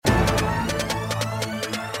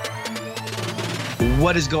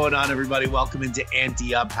What is going on, everybody? Welcome into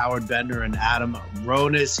Ante Up. Howard Bender and Adam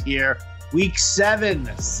Ronis here. Week 7,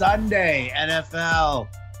 Sunday, NFL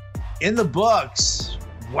in the books.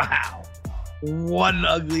 Wow. What an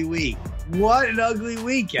ugly week. What an ugly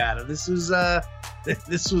week, Adam. This was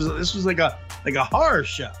like a horror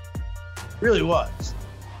show. It really was.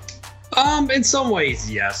 In some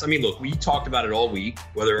ways, yes. I mean, look, we talked about it all week,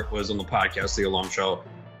 whether it was on the podcast, the Alarm Show.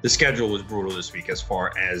 The schedule was brutal this week as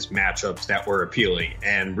far as matchups that were appealing.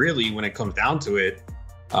 And really, when it comes down to it,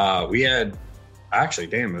 we had actually,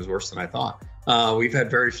 damn, it was worse than I thought. We've had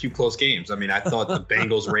very few close games. I mean, I thought the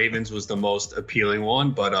Bengals-Ravens was the most appealing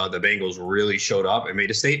one, but the Bengals really showed up and made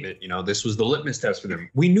a statement. You know, this was the litmus test for them.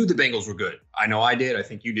 We knew the Bengals were good. I know I did. I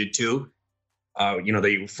think you did too.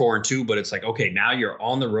 They were 4-2, but it's like, okay, now you're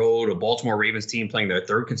on the road, a Baltimore Ravens team playing their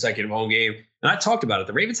third consecutive home game. And I talked about it.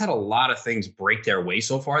 The Ravens had a lot of things break their way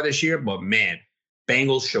so far this year, but man,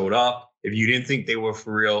 Bengals showed up. If you didn't think they were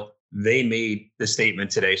for real, they made the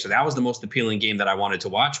statement today. So that was the most appealing game that I wanted to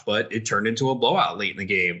watch, but it turned into a blowout late in the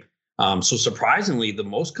game. So surprisingly, the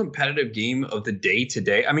most competitive game of the day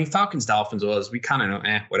today, I mean, Falcons-Dolphins was, we kind of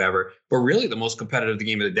know, whatever. But really the most competitive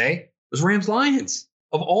game of the day was Rams-Lions.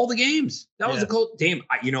 Of all the games, that was a cold damn.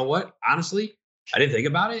 You know what? Honestly, I didn't think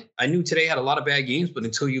about it. I knew today had a lot of bad games, but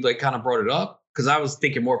until you kind of brought it up, because I was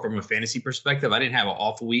thinking more from a fantasy perspective. I didn't have an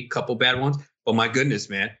awful week, couple bad ones, but my goodness,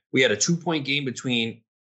 man, we had a 2-point game between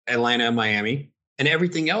Atlanta and Miami, and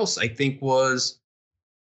everything else I think was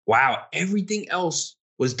wow. Everything else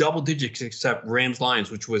was double digits except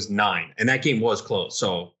Rams-Lions, which was 9, and that game was close.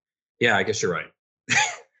 So yeah, I guess you're right.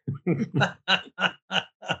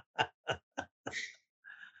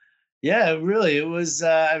 Yeah, really. It was,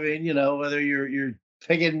 whether you're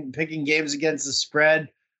picking games against the spread,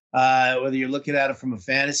 whether you're looking at it from a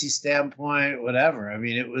fantasy standpoint, whatever. I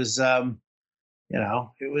mean, it was,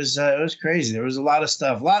 it was crazy. There was a lot of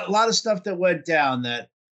stuff, a lot of stuff that went down that,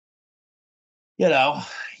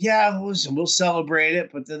 we'll celebrate it,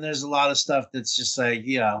 but then there's a lot of stuff that's just like,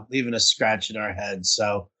 leaving a scratch in our heads.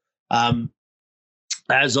 So,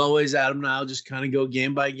 as always, Adam and I'll just kind of go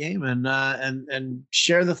game by game and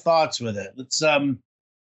share the thoughts with it.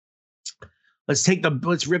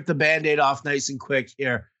 Let's rip the Band-Aid off nice and quick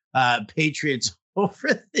here. Patriots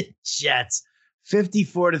over the Jets,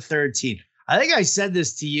 54-13. I think I said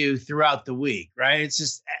this to you throughout the week, right? It's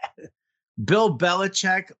just Bill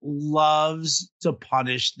Belichick loves to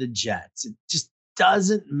punish the Jets. It just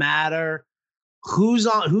doesn't matter who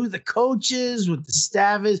the coach is, what the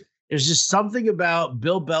staff is. There's just something about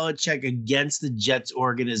Bill Belichick against the Jets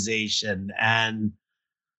organization. And,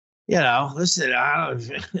 listen,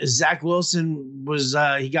 Zach Wilson was,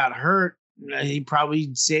 he got hurt. He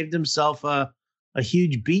probably saved himself a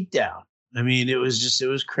huge beatdown. I mean, it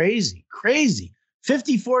was crazy.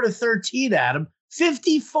 54-13, Adam.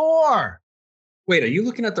 54. Wait, are you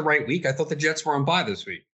looking at the right week? I thought the Jets were on bye this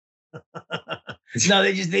week. No,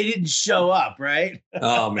 they didn't show up, right?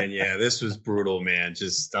 Oh man, yeah, this was brutal, man.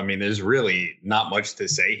 There's really not much to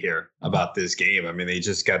say here about this game. I mean, they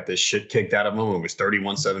just got this shit kicked out of them. It was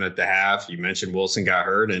 31-7 at the half. You mentioned Wilson got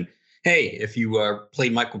hurt, and hey, if you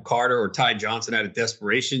played Michael Carter or Ty Johnson out of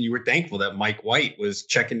desperation, you were thankful that Mike White was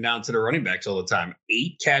checking down to the running backs all the time.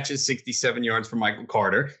 8 catches, 67 yards for Michael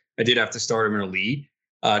Carter. I did have to start him in a lead.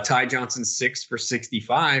 Ty Johnson 6 for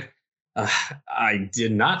 65. I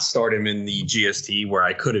did not start him in the GST where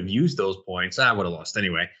I could have used those points. I would have lost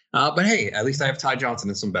anyway. But hey, at least I have Ty Johnson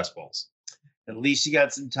and some best balls. At least you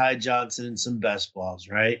got some Ty Johnson and some best balls,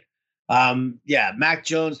 right? Mac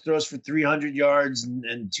Jones throws for 300 yards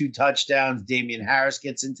and 2 touchdowns. Damian Harris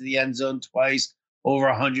gets into the end zone twice, over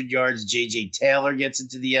 100 yards. J.J. Taylor gets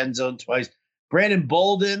into the end zone twice. Brandon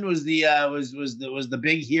Bolden was the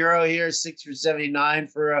big hero here, 6 for 79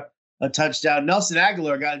 for a touchdown. Nelson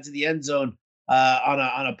Aguilar got into the end zone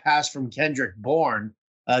on a pass from Kendrick Bourne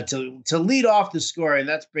to lead off the score, and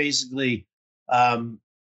that's basically,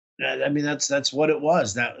 that's what it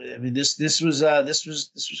was. This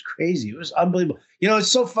was crazy. It was unbelievable. It's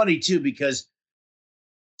so funny too because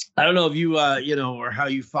I don't know if you or how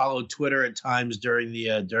you follow Twitter at times during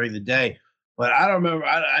the day, but I don't remember.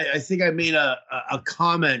 I think I made a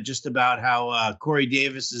comment just about how Corey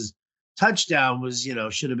Davis's touchdown was,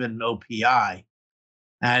 should have been an OPI.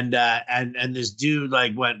 And this dude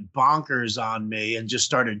went bonkers on me and just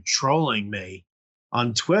started trolling me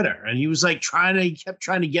on Twitter. And he was he kept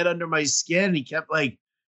trying to get under my skin. He kept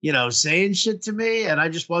saying shit to me. And I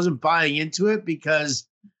just wasn't buying into it because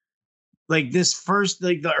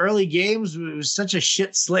the early games, it was such a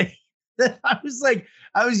shit slate that I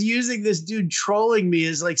was using this dude trolling me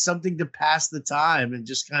as something to pass the time and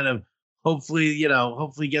just kind of hopefully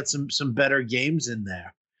get some better games in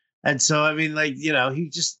there. And so, I mean, like, he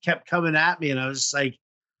just kept coming at me, and I was just like,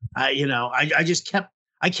 I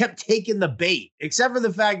kept taking the bait, except for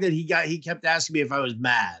the fact that he kept asking me if I was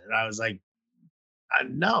mad. And I was like,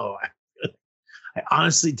 no, I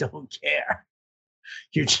honestly don't care.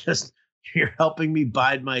 You're helping me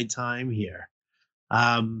bide my time here.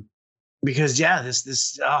 Because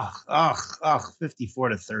this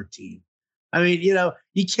 54-13. I mean,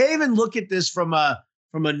 you can't even look at this from a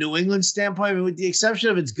New England standpoint. I mean, with the exception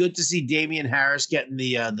of, it's good to see Damian Harris getting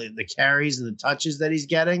the carries and the touches that he's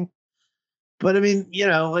getting. But I mean,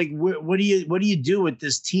 like, what do you do with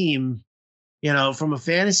this team, from a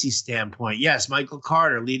fantasy standpoint? Yes, Michael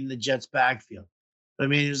Carter leading the Jets backfield. I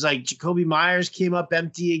mean, it was like Jacoby Myers came up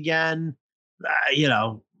empty again.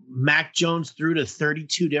 Mac Jones threw to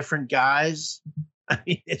 32 different guys. I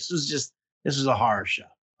mean, this was a horror show.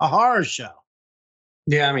 A horror show.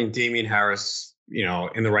 Yeah, I mean, Damian Harris,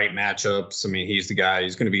 in the right matchups. I mean, he's the guy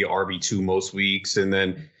who's going to be RB2 most weeks. And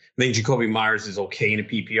then I think Jacoby Myers is okay in a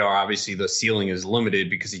PPR. Obviously, the ceiling is limited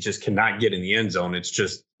because he just cannot get in the end zone. It's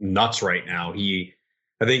just nuts right now.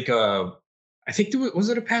 I think was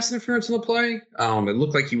it a pass interference on the play? It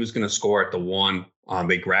looked like he was going to score at the 1.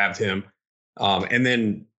 They grabbed him. And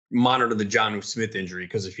then monitor the Jonnu Smith injury,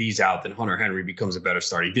 because if he's out, then Hunter Henry becomes a better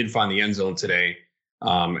start. He did find the end zone today.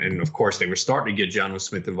 And of course, they were starting to get Jonnu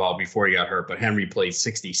Smith involved before he got hurt, but Henry played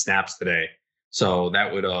 60 snaps today. So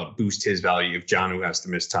that would boost his value if Jonnu has to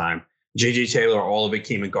miss time. J.J. Taylor, all of it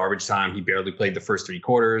came in garbage time. He barely played the first 3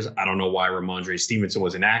 quarters. I don't know why Ramondre Stevenson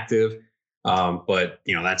was inactive. But,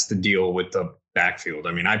 that's the deal with the backfield.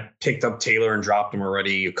 I mean, I picked up Taylor and dropped him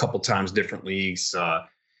already a couple times, different leagues.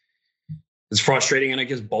 It's frustrating. And I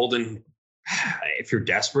guess Bolden, if you're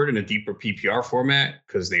desperate in a deeper PPR format,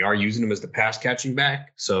 because they are using him as the pass catching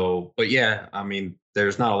back. So, but yeah, I mean,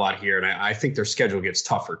 there's not a lot here. And I think their schedule gets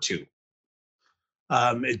tougher too.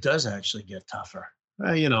 It does actually get tougher,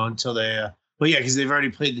 until they, because they've already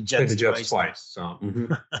played the Jets twice. So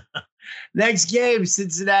next game,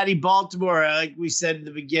 Cincinnati, Baltimore. Like we said in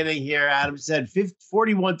the beginning here, Adam said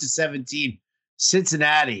 41-17.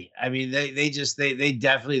 Cincinnati. I mean, they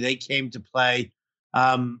definitely came to play.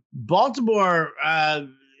 Baltimore,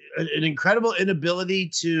 an incredible inability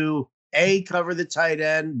to A, cover the tight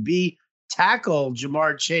end, B, tackle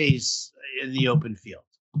Jamar Chase in the open field.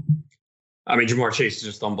 I mean, Jamar Chase is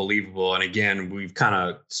just unbelievable. And again, we've kind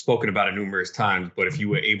of spoken about it numerous times, but if you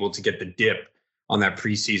were able to get the dip on that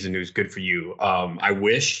preseason, it was good for you. I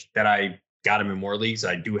wish that I got him in more leagues.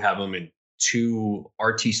 I do have him in 2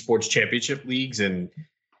 RT Sports Championship leagues and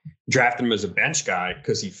drafted him as a bench guy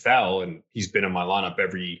because he fell, and he's been in my lineup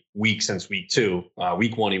every week since week 2.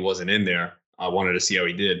 Week 1, he wasn't in there. I wanted to see how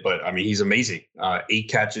he did, but I mean, he's amazing. 8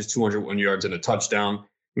 catches, 201 yards and a touchdown.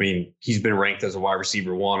 I mean, he's been ranked as a wide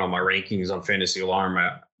receiver 1 on my rankings on Fantasy Alarm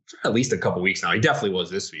at least a couple weeks now. He definitely was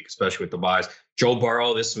this week, especially with the buys. Joe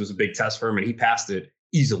Burrow, this was a big test for him, and he passed it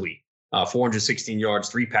easily. 416 yards,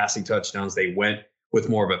 3 passing touchdowns. They went with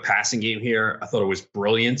more of a passing game here. I thought it was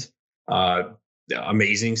brilliant.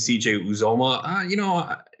 Amazing. CJ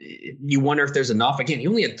Uzoma, you wonder if there's enough. Again, he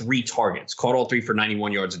only had 3 targets, caught all 3 for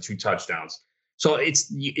 91 yards and 2 touchdowns. So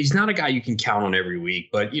he's not a guy you can count on every week,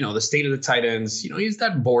 but the state of the tight ends, he's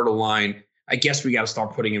that borderline. I guess we got to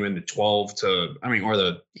start putting him in the 12 to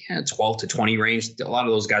 20 range. A lot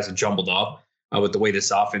of those guys are jumbled up with the way this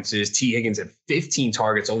offense is. T. Higgins had 15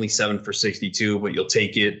 targets, only 7 for 62, but you'll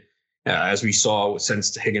take it. As we saw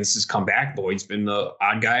since Higgins has come back, Boyd's been the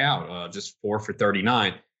odd guy out, just 4 for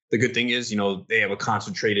 39. The good thing is, they have a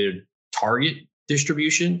concentrated target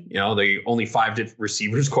distribution. They only 5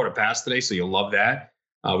 receivers caught a pass today, so you'll love that.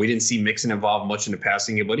 We didn't see Mixon involved much in the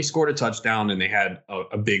passing game, but he scored a touchdown and they had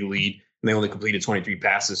a big lead, and they only completed 23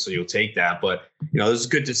 passes, so you'll take that. But, this is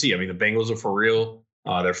good to see. I mean, the Bengals are for real.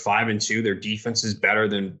 They're 5-2. Their defense is better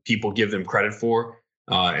than people give them credit for.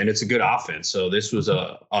 And it's a good offense. So this was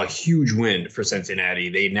a huge win for Cincinnati.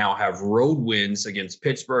 They now have road wins against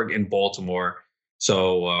Pittsburgh and Baltimore.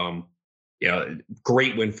 So,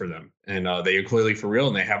 great win for them. And they are clearly for real,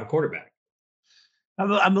 and they have a quarterback.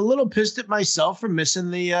 I'm a little pissed at myself for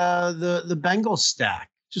missing the Bengals stack,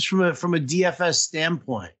 just from a DFS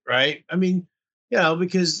standpoint, right? I mean,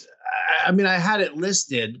 because I had it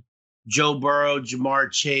listed: Joe Burrow,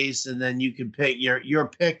 Jamar Chase, and then you can pick your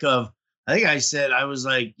pick of. I think I said I was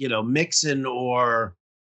like, Mixon or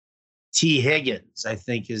T. Higgins, I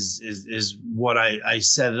think is what I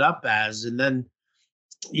set it up as. And then,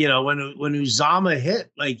 when Uzama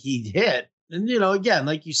hit, like he hit, and, again,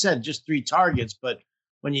 like you said, just 3 targets. But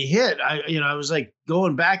when you hit, I was like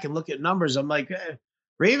going back and look at numbers. I'm like,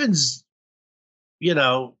 Ravens,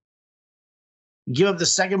 give up the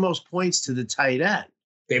second most points to the tight end.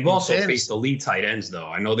 They've also faced elite tight ends, though.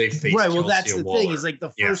 I know they've faced right. Well, Kelsey that's the Waller. thing. Is like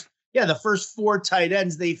the first 4 tight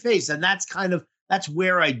ends they face, and that's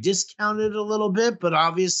where I discounted a little bit. But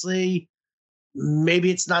obviously,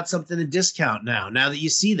 maybe it's not something to discount now. Now that you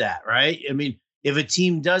see that, right? I mean, if a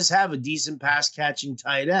team does have a decent pass catching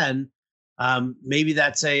tight end, maybe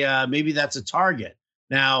that's a target.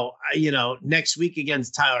 Now, next week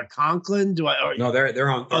against Tyler Conklin, no, they're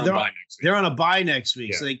on bye next week. They're on a bye next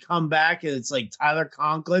week. Yeah. So they come back and it's like Tyler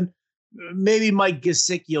Conklin. Maybe Mike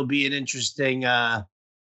Gesicki will be an interesting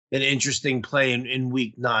play in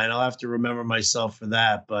week 9. I'll have to remember myself for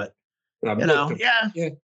that. But yeah.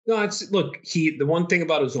 No, the one thing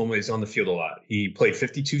about Uzomah is on the field a lot. He played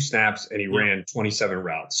 52 snaps and he ran 27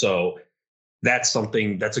 routes. So that's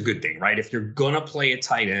a good thing, right? If you're gonna play a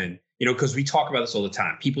tight end, because we talk about this all the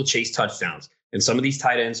time. People chase touchdowns, and some of these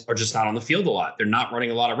tight ends are just not on the field a lot. They're not running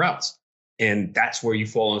a lot of routes. And that's where you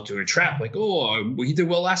fall into a trap. Like, he did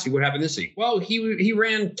well last week. What happened this week? Well, he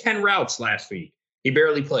ran 10 routes last week. He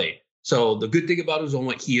barely played. So the good thing about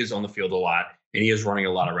Uzomah, he is on the field a lot, and he is running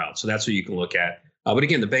a lot of routes. So that's what you can look at. But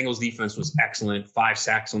again, the Bengals defense was excellent. 5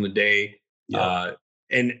 sacks on the day. Yeah.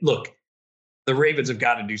 And look, the Ravens have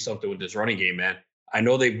got to do something with this running game, man. I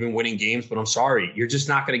know they've been winning games, but I'm sorry. You're just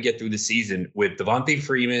not going to get through the season with Devontae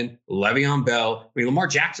Freeman, Le'Veon Bell. I mean, Lamar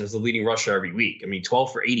Jackson is the leading rusher every week. I mean,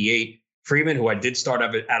 12 for 88. Freeman, who I did start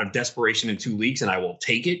out of desperation in 2 leagues, and I will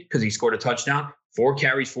take it because he scored a touchdown. 4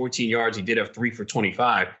 carries, 14 yards. He did have 3 for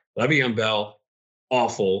 25. Le'Veon Bell,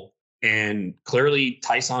 awful. And clearly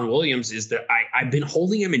Tyson Williams is I've been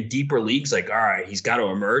holding him in deeper leagues. Like, all right, he's got to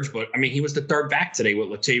emerge. But I mean, he was the third back today with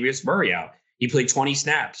Latavius Murray out. He played 20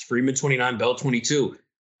 snaps, Freeman 29, Bell 22.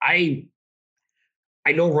 I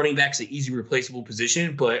know running back's an easy replaceable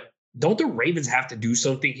position, but don't the Ravens have to do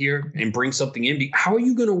something here and bring something in? How are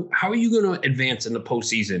you gonna advance in the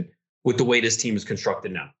postseason with the way this team is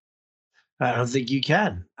constructed now? I don't think you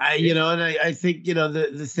can. I think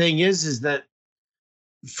the thing is that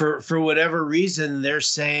for whatever reason they're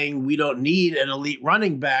saying we don't need an elite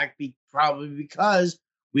running back, probably because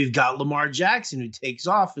we've got Lamar Jackson who takes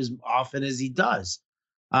off as often as he does.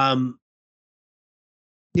 Then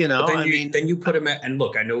you put him at, and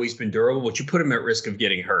look, I know he's been durable, but you put him at risk of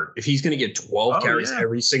getting hurt. If he's going to get 12 carries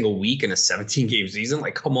every single week in a 17-game season,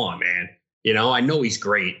 like, come on, man. I know he's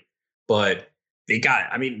great, but they're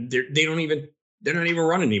not even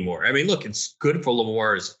running anymore. I mean, look, it's good for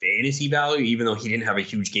Lamar's fantasy value, even though he didn't have a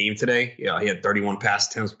huge game today. He had 31 pass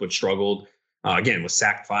attempts, but struggled. Again, was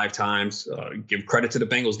sacked 5 times. Give credit to the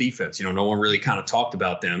Bengals defense. No one really kind of talked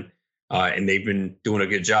about them, and they've been doing a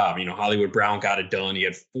good job. Hollywood Brown got it done. He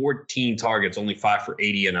had 14 targets, only 5 for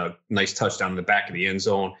 80, and a nice touchdown in the back of the end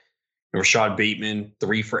zone. Rashad Bateman,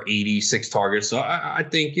 3 for 80, 6 targets. So I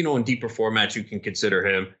think, in deeper formats, you can consider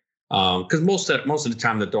him. Because most of the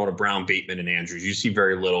time, the thought of Brown, Bateman, and Andrews, you see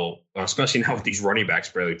very little, especially now with these running backs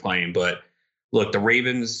barely playing. But look, the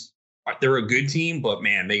Ravens, they're a good team, but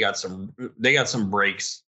man, they got some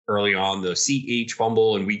breaks early on. The CH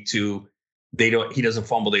fumble in week 2, he doesn't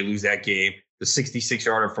fumble, they lose that game. The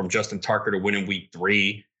 66-yarder from Justin Tucker to win in week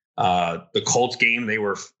 3. The Colts game, they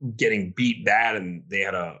were getting beat bad and they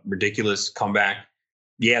had a ridiculous comeback.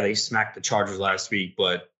 Yeah, they smacked the Chargers last week,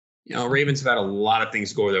 but Ravens have had a lot of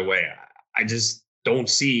things go their way. I just don't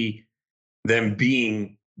see them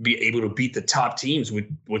be able to beat the top teams with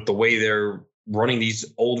the way they're running these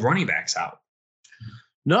old running backs out.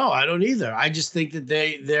 No, I don't either. I just think that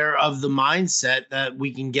they're of the mindset that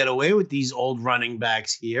we can get away with these old running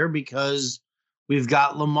backs here because we've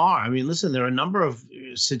got Lamar. I mean, listen, there are a number of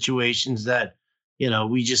situations that,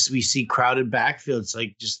 we see crowded backfields,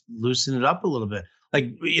 like just loosen it up a little bit.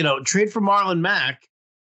 Like, trade for Marlon Mack.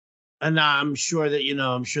 And I'm sure that,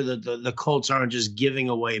 the Colts aren't just giving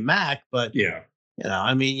away Mack, but, yeah,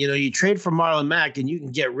 you trade for Marlon Mack and you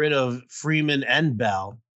can get rid of Freeman and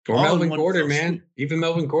Bell. Or Melvin Gordon, man. Even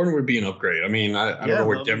Melvin Gordon would be an upgrade. I mean, I don't know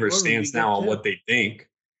where Denver stands now on what they think,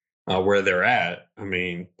 where they're at. I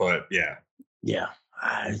mean, but yeah. Yeah.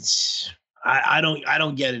 I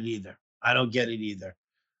don't get it either.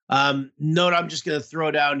 Note I'm just going to throw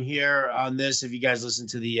down here on this. If you guys listen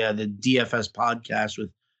to the DFS podcast with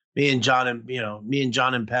me and John and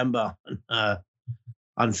Pemba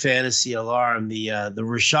on Fantasy Alarm, the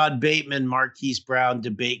Rashad Bateman, Marquise Brown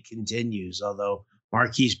debate continues. Although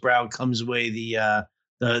Marquise Brown comes away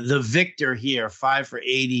the victor here, 5 for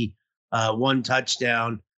 80, 1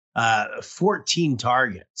 touchdown, 14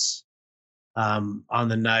 targets on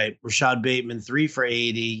the night. Rashad Bateman, 3 for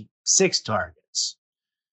 80, 6 targets.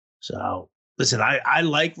 So listen, I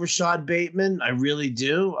like Rashad Bateman. I really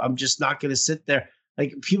do. I'm just not going to sit there.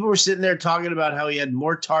 Like people were sitting there talking about how he had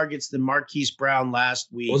more targets than Marquise Brown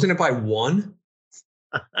last week. Wasn't it by one?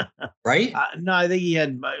 Right? No, I think he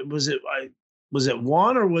had. Was it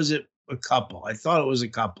one or was it a couple? I thought it was a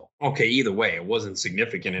couple. Okay, either way, it wasn't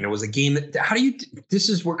significant, and it was a game that. How do you? This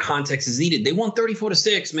is where context is needed. They won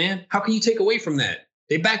 34-6, man. How can you take away from that?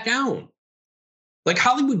 They back down. Like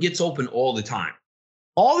Hollywood gets open all the time.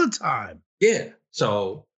 All the time. Yeah.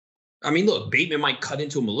 So, I mean, look, Bateman might cut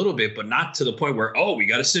into him a little bit, but not to the point where, oh, we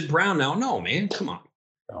got to sit Brown now. No, man, come on.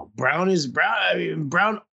 No, Brown is Brown. I mean,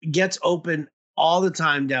 Brown gets open all the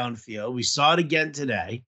time downfield. We saw it again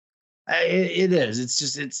today. It is. It's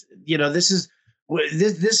just. It's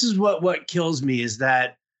This is what kills me is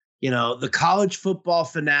that the college football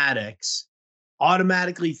fanatics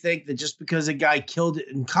automatically think that just because a guy killed it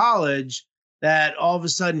in college, that all of a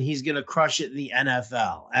sudden he's going to crush it in the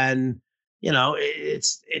NFL. And,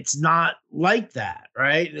 it's not like that,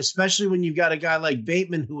 right? And especially when you've got a guy like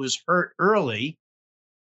Bateman who was hurt early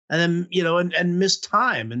and then, and missed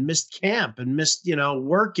time and missed camp and missed,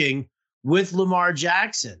 working with Lamar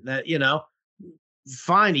Jackson. That,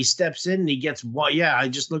 fine, he steps in and he gets one. Yeah, I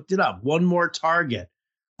just looked it up. One more target.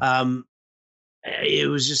 It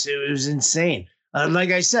was insane. Like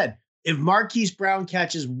I said, if Marquise Brown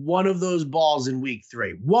catches one of those balls in week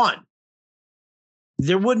 3,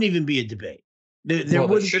 there wouldn't even be a debate. There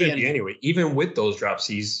wouldn't be anyway. Even with those drops,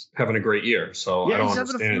 he's having a great year. So yeah, I don't he's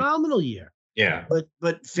understand. having a phenomenal year. Yeah.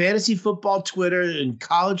 But fantasy football Twitter and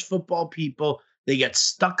college football people, they get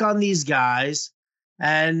stuck on these guys,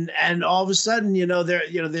 and all of a sudden,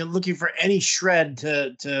 they're looking for any shred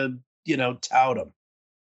to tout them.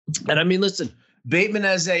 And I mean, listen, Bateman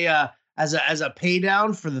as a pay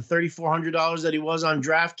down for the $3,400 that he was on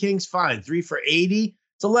DraftKings, fine. 3 for $80,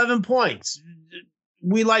 it's 11 points.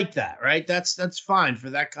 We like that, right? That's fine for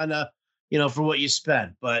that kind of, for what you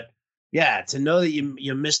spent. But yeah, to know that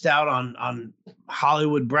you missed out on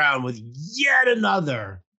Hollywood Brown with yet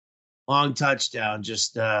another long touchdown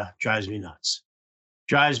just drives me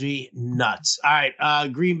nuts. All right,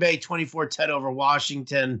 Green Bay 24-10 over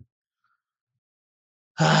Washington.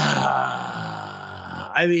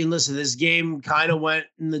 I mean, listen, this game kind of went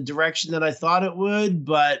in the direction that I thought it would,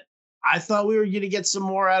 but I thought we were going to get some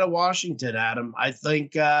more out of Washington, Adam. I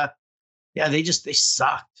think, they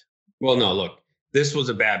sucked. Well, no, look, this was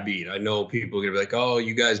a bad beat. I know people are going to be like, oh,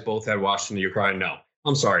 you guys both had Washington. You're crying. No,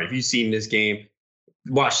 I'm sorry. If you've seen this game,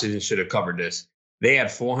 Washington should have covered this. They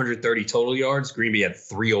had 430 total yards. Green Bay had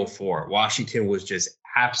 304. Washington was just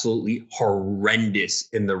absolutely horrendous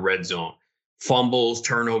in the red zone. Fumbles,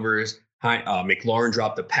 turnovers. McLaurin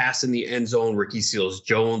dropped a pass in the end zone. Ricky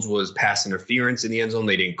Seals-Jones was pass interference in the end zone.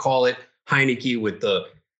 They didn't call it. Heineke with the,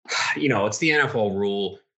 it's the NFL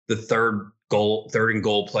rule, the third and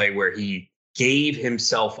goal play where he gave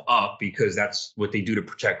himself up because that's what they do to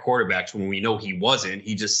protect quarterbacks when we know he wasn't.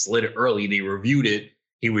 He just slid it early. They reviewed it.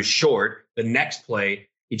 He was short. The next play,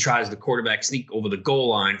 he tries the quarterback sneak over the goal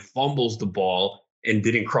line, fumbles the ball, and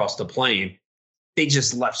didn't cross the plane. They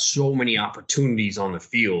just left so many opportunities on the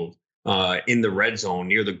field in the red zone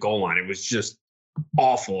near the goal line. It was just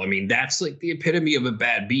awful. I mean, that's like the epitome of a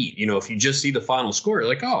bad beat. If you just see the final score, you're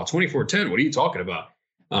like, oh, 24-10, what are you talking about?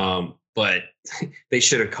 But they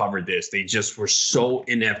should have covered this. They just were so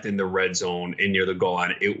inept in the red zone and near the goal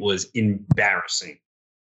line. It was embarrassing.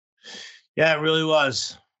 Yeah, it really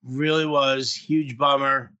was. Really was. Huge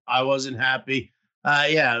bummer. I wasn't happy.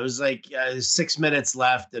 It was like 6 minutes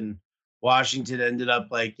left and Washington ended up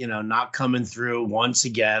not coming through once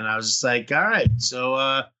again. I was just like, all right, so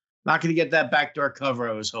not going to get that backdoor cover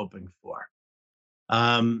I was hoping for.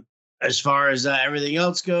 As far as everything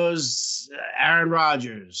else goes, Aaron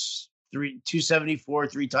Rodgers, 274,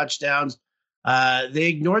 3 touchdowns. They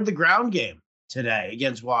ignored the ground game today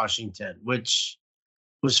against Washington, which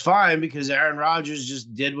was fine because Aaron Rodgers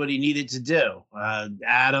just did what he needed to do.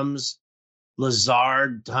 Adams,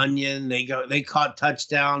 Lazard, Tunyon, they caught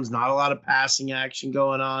touchdowns, not a lot of passing action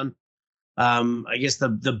going on. I guess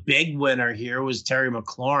the big winner here was Terry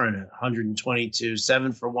McLaurin at 122,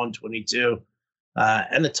 7 for 122,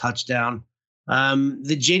 and a touchdown.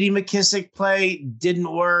 The J.D. McKissick play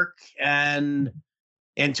didn't work, and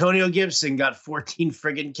Antonio Gibson got 14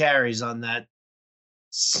 friggin' carries on that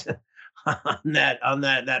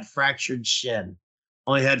that fractured shin.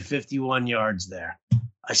 Only had 51 yards there.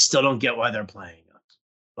 I still don't get why they're playing us.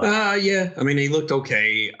 Yeah. I mean, he looked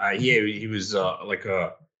okay. He was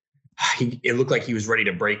it looked like he was ready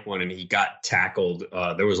to break one and he got tackled.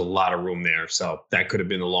 There was a lot of room there. So that could have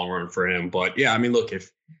been the long run for him. But yeah, I mean, look,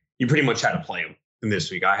 if you pretty much had to play him in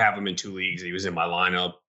this week, I have him in 2 leagues. He was in my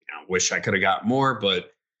lineup. I wish I could have got more,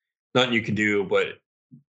 but nothing you can do. But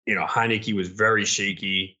Heineke was very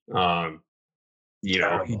shaky.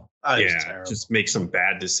 Terrible. Just make some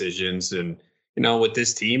bad decisions. And, with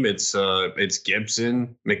this team, it's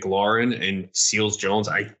Gibson, McLaurin, and Seals Jones.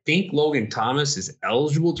 I think Logan Thomas is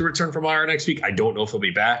eligible to return from IR next week. I don't know if he'll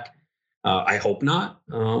be back. I hope not.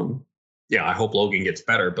 I hope Logan gets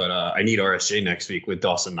better, but I need RSJ next week with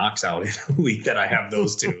Dawson Knox out in a week that I have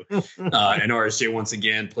those two. And RSJ once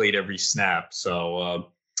again played every snap.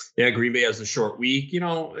 So, Green Bay has a short week.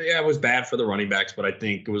 It was bad for the running backs, but I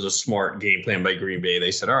think it was a smart game plan by Green Bay.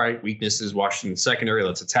 They said, all right, weakness is Washington secondary.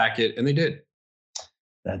 Let's attack it. And they did.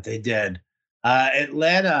 That they did.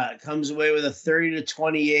 Atlanta comes away with a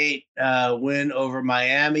 30-28 win over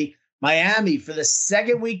Miami. Miami, for the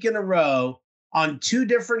second week in a row on two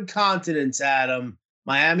different continents, Adam,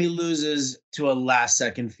 Miami loses to a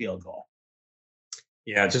last-second field goal.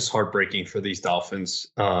 Yeah, just heartbreaking for these Dolphins.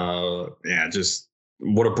 Just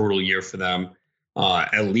what a brutal year for them.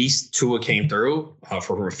 At least Tua came through.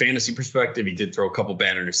 From a fantasy perspective, he did throw a couple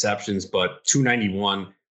bad interceptions, but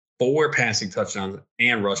 291, 4 passing touchdowns,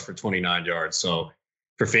 and rushed for 29 yards. So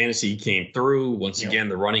for fantasy, he came through. Once again,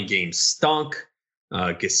 the running game stunk.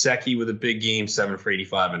 Gesicki with a big game, 7 for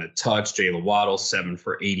 85 and a touch. Jaylen Waddle, 7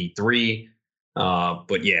 for 83.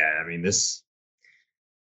 This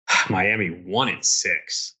Miami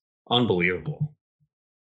 1-6. Unbelievable.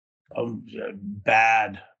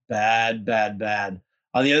 Bad.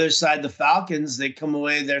 On the other side, the Falcons, they come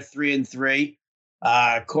away, they're 3-3.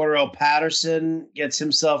 Cordarrelle Patterson gets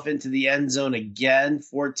himself into the end zone again,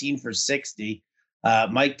 14 for 60.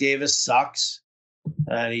 Mike Davis sucks,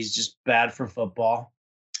 and he's just bad for football.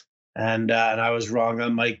 And I was wrong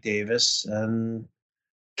on Mike Davis. And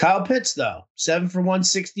Kyle Pitts, though, 7 for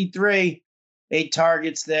 163, 8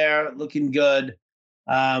 targets there, looking good.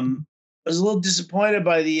 I was a little disappointed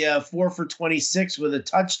by the 4 for 26 with a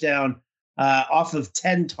touchdown off of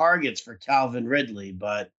 10 targets for Calvin Ridley.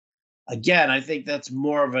 But again, I think that's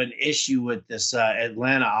more of an issue with this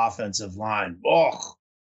Atlanta offensive line.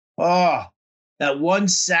 That one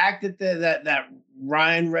sack that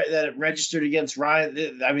Ryan that it registered against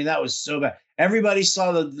Ryan. I mean, that was so bad. Everybody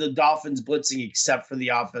saw the Dolphins blitzing except for the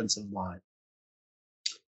offensive line.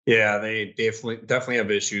 Yeah, they definitely have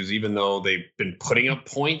issues, even though they've been putting up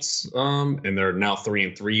points, and they're now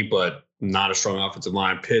 3-3, but not a strong offensive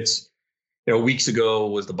line. Pitts, weeks ago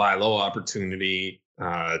was the buy low opportunity.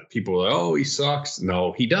 People were like, oh, he sucks.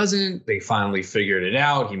 No, he doesn't. They finally figured it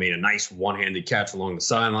out. He made a nice one-handed catch along the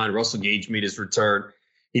sideline. Russell Gage made his return.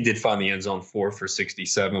 He did find the end zone, 4 for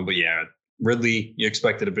 67. But yeah, Ridley, you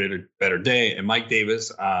expected a better day. And Mike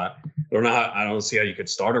Davis, I don't see how you could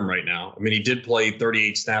start him right now. I mean, he did play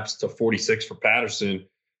 38 snaps to 46 for Patterson,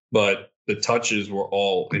 but the touches were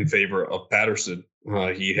all in favor of Patterson.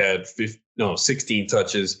 He had 16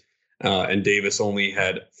 touches, and Davis only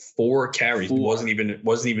had 4 carries. Wasn't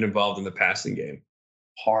even involved in the passing game.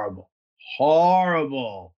 Horrible.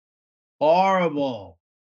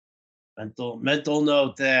 Mental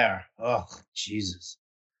note there. Oh, Jesus.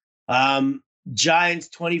 Giants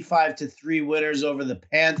 25-3 winners over the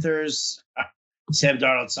Panthers. Sam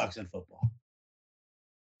Darnold sucks at football.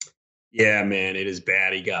 Yeah, man, it is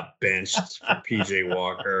bad. He got benched for PJ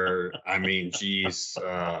Walker. I mean, geez.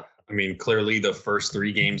 Clearly the first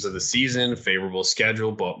 3 games of the season, favorable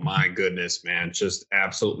schedule, but my goodness, man, just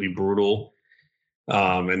absolutely brutal.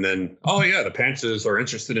 And then, the Panthers are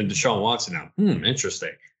interested in Deshaun Watson now.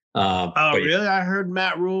 Interesting. Really? I heard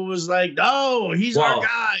Matt Rule was like, "Oh, he's our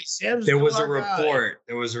guy." There was a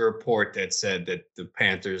report that said that the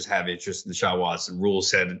Panthers have interest in Deshaun Watson. Rule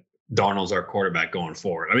said Darnold's our quarterback going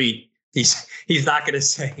forward. I mean, he's not going to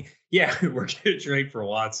say, "Yeah, we're going to trade for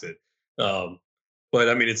Watson." But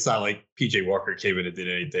I mean, it's not like PJ Walker came in and did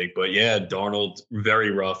anything. But yeah, Darnold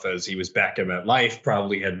very rough as he was back in MetLife.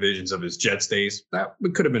 Probably had visions of his Jets days. That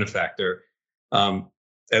could have been a factor.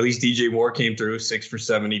 At least DJ Moore came through, 6 for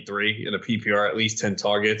 73 in a PPR, at least 10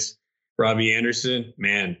 targets. Robbie Anderson,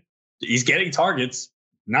 man, he's getting targets,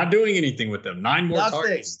 not doing anything with them. 9 more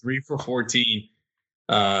targets, 3 for 14.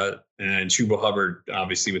 And Chuba Hubbard,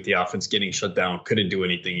 obviously, with the offense getting shut down, couldn't do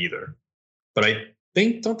anything either. But I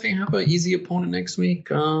think, don't they have an easy opponent next week?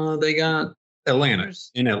 They got Atlanta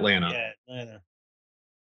in Atlanta. Yeah, Atlanta.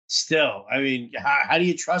 Still, I mean, how do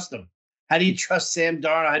you trust them? How do you trust Sam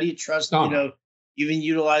Darnold? How do you trust, even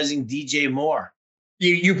utilizing DJ Moore?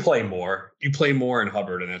 You play Moore. You play Moore and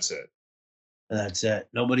Hubbard, and that's it. That's it.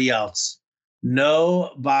 Nobody else.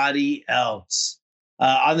 Nobody else.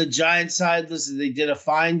 On the Giants side, listen, they did a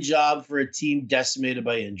fine job for a team decimated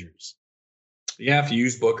by injuries. Yeah, if you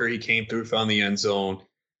use Booker, he came through, found the end zone.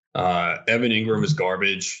 Evan Ingram is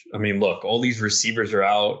garbage. I mean, look, all these receivers are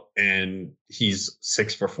out, and he's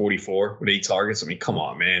 6 for 44 with 8 targets. I mean, come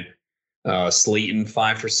on, man. Slayton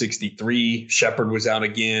 5 for 63. Shepard was out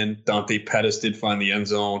again. Dante Pettis did find the end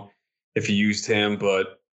zone if you used him,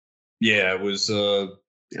 but yeah, it was.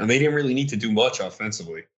 They didn't really need to do much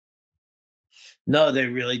offensively. No, they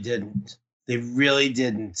really didn't. They really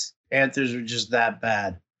didn't. Panthers were just that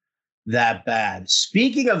bad. That bad.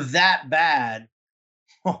 Speaking of that bad,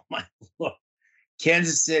 oh my Lord,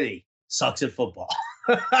 Kansas City sucks at football.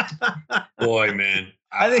 Boy, man.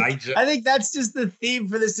 I think that's just the theme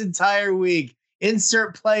for this entire week.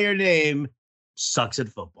 Insert player name, sucks at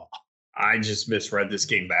football. I just misread this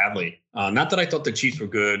game badly. Not that I thought the Chiefs were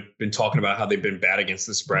good. Been talking about how they've been bad against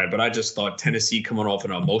the spread, but I just thought Tennessee coming off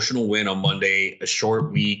an emotional win on Monday, a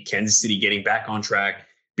short week, Kansas City getting back on track,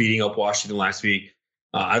 beating up Washington last week.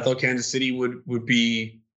 I thought Kansas City would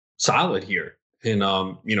be solid here and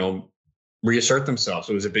reassert themselves.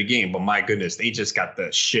 It was a big game, but my goodness, they just got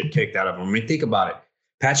the shit kicked out of them. I mean, think about it.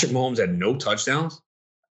 Patrick Mahomes had no touchdowns.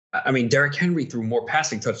 I mean, Derrick Henry threw more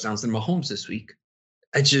passing touchdowns than Mahomes this week.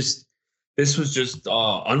 This was just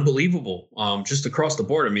unbelievable, just across the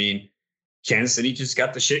board. I mean, Kansas City just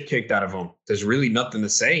got the shit kicked out of them. There's really nothing to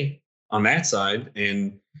say on that side.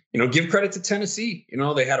 And, give credit to Tennessee.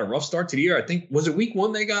 They had a rough start to the year. I think, was it week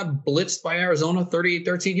 1 they got blitzed by Arizona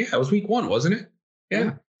 38-13? Yeah, it was week 1, wasn't it?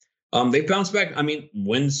 Yeah. They bounced back. I mean,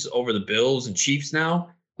 wins over the Bills and Chiefs now,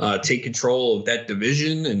 take control of that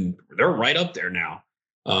division, and they're right up there now.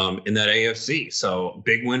 In that AFC. So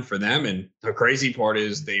big win for them. And the crazy part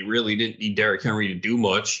is they really didn't need Derrick Henry to do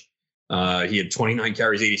much. He had 29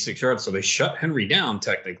 carries, 86 yards. So they shut Henry down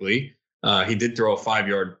technically. He did throw a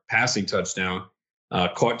 5-yard passing touchdown,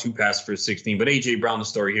 caught 2 passes for 16. But A.J. Brown, the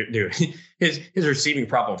story here, dude, his receiving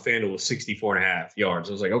prop on FanDuel was 64.5 yards.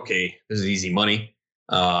 I was like, okay, this is easy money.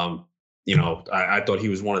 I thought he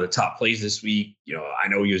was one of the top plays this week. I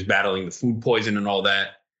know he was battling the food poison and all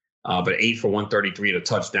that. But 8 for 133 at a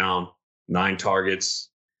touchdown, 9 targets.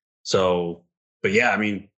 So, but yeah,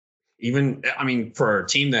 for a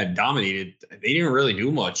team that dominated, they didn't really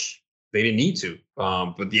do much. They didn't need to.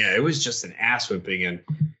 But yeah, it was just an ass whipping. And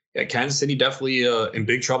yeah, Kansas City definitely in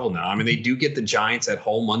big trouble now. I mean, they do get the Giants at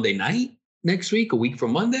home Monday night next week, a week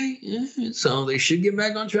from Monday. Yeah, so they should get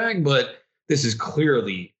back on track. But this is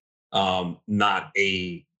clearly not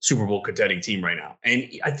a Super Bowl contending team right now. And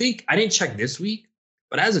I think I didn't check this week,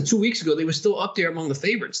 but as of 2 weeks ago, they were still up there among the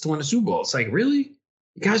favorites to win the Super Bowl. It's like, really?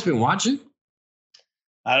 You guys been watching?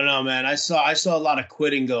 I don't know, man. I saw a lot of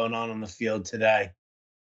quitting going on the field today.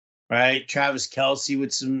 Right? Travis Kelce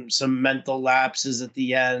with some mental lapses at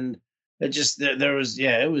the end. It just there was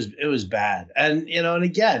it was bad. And and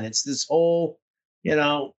again, it's this whole,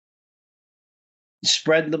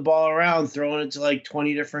 spreading the ball around, throwing it to like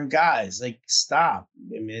 20 different guys. Like, stop.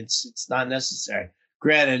 I mean, it's not necessary.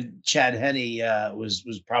 Granted, Chad Henne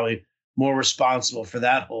was probably more responsible for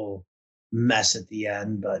that whole mess at the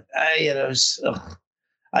end, but it's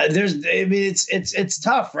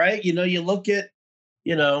tough, right? You look at,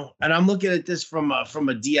 and I'm looking at this from a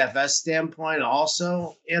DFS standpoint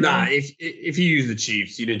also. Nah, if you use the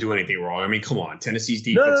Chiefs, you didn't do anything wrong. I mean, come on, Tennessee's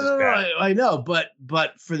defense is bad. I know, but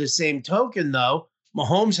for the same token, though,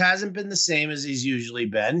 Mahomes hasn't been the same as he's usually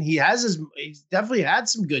been. He's definitely had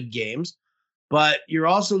some good games. But you're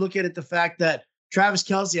also looking at the fact that Travis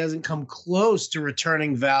Kelce hasn't come close to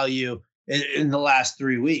returning value in the last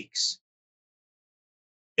 3 weeks.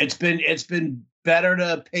 It's been better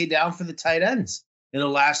to pay down for the tight ends in the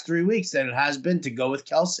last 3 weeks than it has been to go with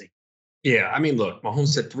Kelce. Yeah, I mean, look,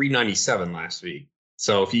 Mahomes had 397 last week.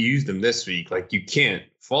 So if you used them this week, like, you can't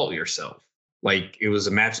fault yourself. Like, it was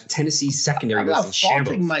a match. Tennessee's secondary was in shambles. I'm not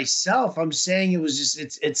faulting myself. I'm saying it was just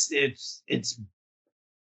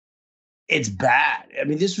it's bad. I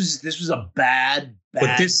mean, this was a bad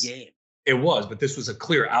game. It was, but this was a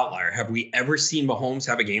clear outlier. Have we ever seen Mahomes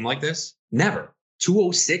have a game like this? Never.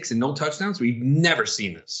 206 and no touchdowns. We've never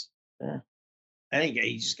seen this. Yeah. I think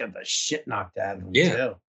he just got the shit knocked out of him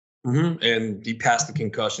too. Mm-hmm. And he passed the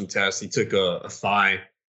concussion test. He took a thigh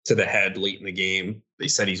to the head late in the game. They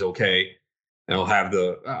said he's okay. And he'll have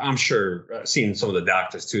I'm sure, seeing some of the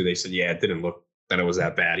doctors too, they said, yeah, it didn't look that it was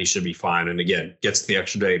that bad. He should be fine. And again, gets the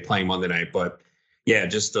extra day playing Monday night. But yeah,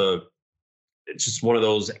 it's just one of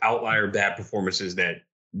those outlier bad performances that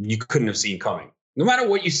you couldn't have seen coming. No matter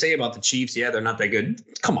what you say about the Chiefs, yeah, they're not that good.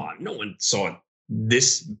 Come on, no one saw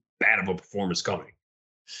this bad of a performance coming.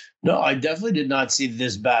 No, I definitely did not see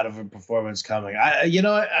this bad of a performance coming.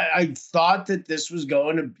 I thought that this was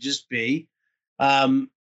going to just be,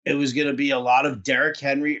 it was going to be a lot of Derrick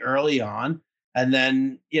Henry early on. And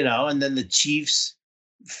then, and then the Chiefs,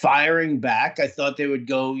 firing back. I thought they would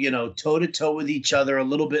go, toe to toe with each other a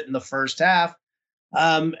little bit in the first half.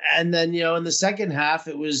 And then, in the second half,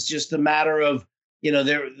 it was just a matter of,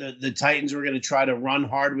 the Titans were going to try to run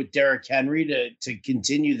hard with Derrick Henry to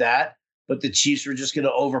continue that, but the Chiefs were just going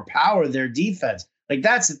to overpower their defense. Like,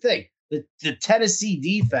 that's the thing. The Tennessee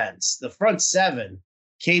defense, the front seven,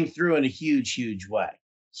 came through in a huge, huge way.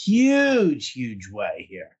 Huge way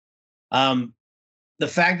here. The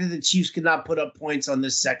fact that the Chiefs could not put up points on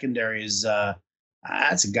this secondary is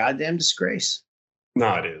that's a goddamn disgrace.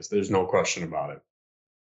 No, it is. There's no question about it.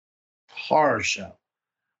 Horror show.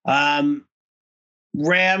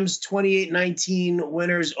 Rams 28-19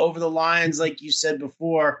 winners over the Lions. Like you said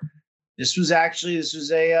before, this was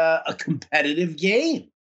a competitive game.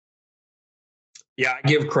 Yeah, I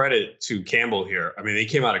give credit to Campbell here. I mean, they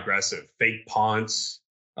came out aggressive, fake punts,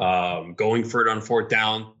 going for it on fourth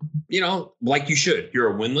down, like you should.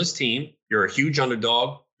 You're a winless team. You're a huge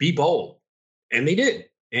underdog. Be bold. And they did.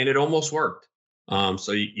 And it almost worked.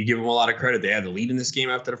 So you give them a lot of credit. They had the lead in this game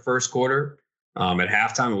after the first quarter. At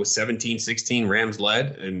halftime, it was 17-16. Rams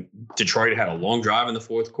led. And Detroit had a long drive in the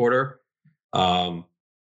fourth quarter.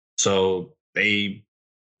 So they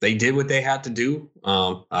did what they had to do.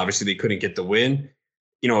 Obviously, they couldn't get the win.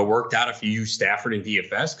 It worked out if you use Stafford in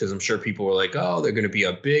DFS, because I'm sure people were like, oh, they're going to be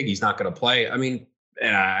up big. He's not going to play. I mean,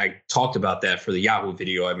 and I talked about that for the Yahoo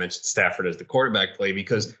video. I mentioned Stafford as the quarterback play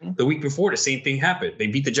because the week before, the same thing happened. They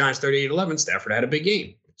beat the Giants 38-11. Stafford had a big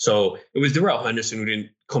game. So it was Darrell Henderson who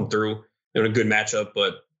didn't come through in a good matchup,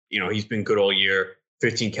 but, he's been good all year.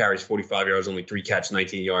 15 carries, 45 yards, only 3 catches,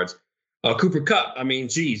 19 yards. Cooper Kupp, I mean,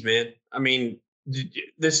 geez, man. I mean,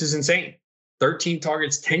 this is insane. 13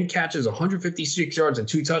 targets, 10 catches, 156 yards, and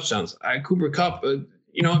 2 touchdowns. Cooper Kupp,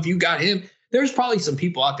 if you got him, there's probably some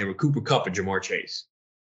people out there with Cooper Kupp and Jamar Chase.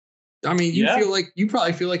 I mean, you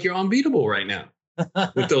probably feel like you're unbeatable right now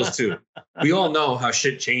with those two. We all know how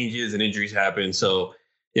shit changes and injuries happen. So,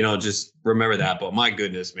 just remember that. But my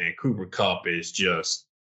goodness, man, Cooper Kupp is just,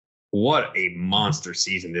 what a monster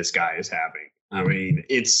season this guy is having. I mean,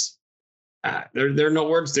 it's there are no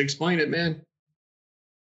words to explain it, man.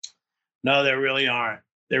 No, there really aren't.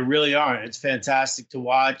 There really aren't. It's fantastic to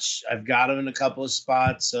watch. I've got him in a couple of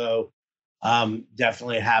spots, so I'm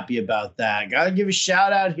definitely happy about that. Got to give a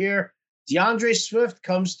shout out here. DeAndre Swift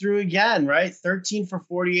comes through again, right? 13 for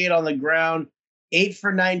 48 on the ground, 8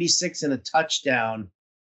 for 96 and a touchdown.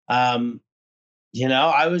 I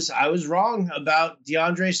was wrong about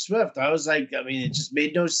DeAndre Swift. I was like, it just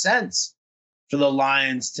made no sense for the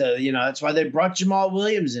Lions to, that's why they brought Jamal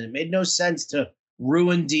Williams in. It made no sense to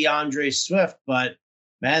ruin DeAndre Swift, but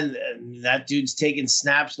man, that dude's taking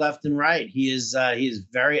snaps left and right. He is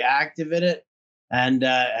very active in it, and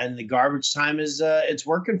the garbage time is it's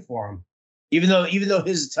working for him. Even though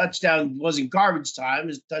his touchdown wasn't garbage time,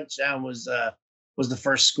 his touchdown was the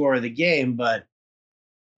first score of the game. But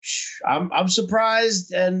I'm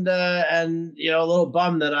surprised and a little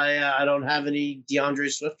bummed that I don't have any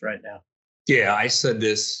DeAndre Swift right now. Yeah, I said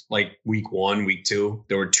this like week 1, week 2.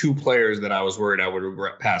 There were 2 players that I was worried I would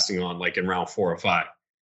regret passing on, like in round 4 or 5.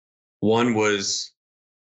 One was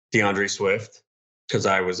DeAndre Swift, because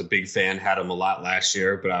I was a big fan, had him a lot last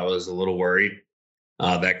year, but I was a little worried.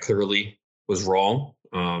 That clearly was wrong.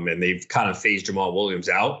 And they've kind of phased Jamal Williams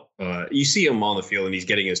out. You see him on the field and he's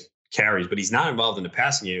getting his carries, but he's not involved in the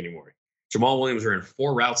passing game anymore. Jamal Williams ran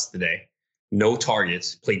 4 routes today, no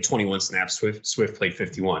targets, played 21 snaps. Swift played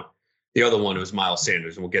 51. The other one was Miles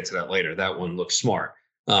Sanders, and we'll get to that later. That one looks smart.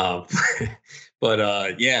 But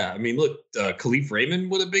yeah, I mean, look, Khalif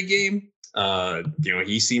Raymond with a big game.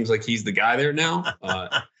 He seems like he's the guy there now. How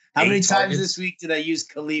many times this week did I use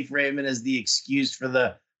Khalif Raymond as the excuse for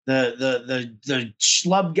the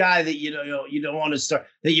schlub guy that you don't want to start,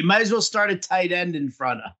 that you might as well start a tight end in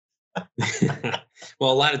front of?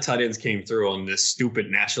 Well, a lot of tight ends came through on this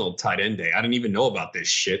stupid National Tight End Day. I didn't even know about this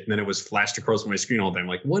shit. And then it was flashed across my screen all the time.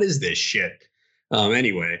 Like, what is this shit?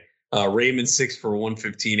 Anyway, Raymond 6 for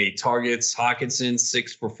 115, 8 targets. Hawkinson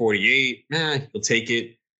 6 for 48. He'll take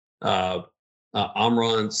it.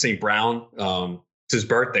 Amon St. Brown, it's his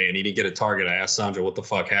birthday and he didn't get a target. I asked Sandra what the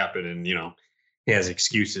fuck happened, and he has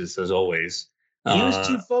excuses as always. He was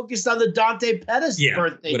too focused on the Dante Pettis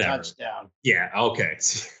birthday touchdown. Yeah, okay.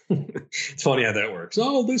 It's funny how that works.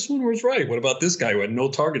 Oh, this one was right. What about this guy who had no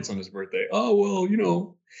targets on his birthday? Oh,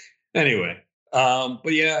 well, Anyway, but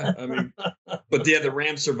yeah, I mean, but yeah, the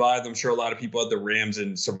Rams survived. I'm sure a lot of people had the Rams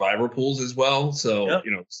in survivor pools as well. So,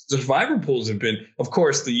 survivor pools have been, of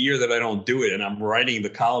course, the year that I don't do it, and I'm writing the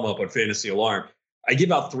column up on Fantasy Alarm, I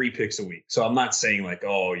give out 3 picks a week. So I'm not saying like,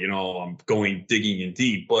 I'm going digging in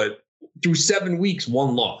deep, but through 7 weeks,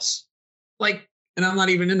 1 loss. Like, and I'm not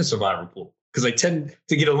even in a survivor pool because I tend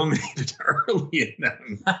to get eliminated early in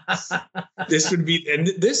them. This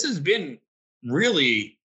has been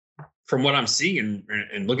really, from what I'm seeing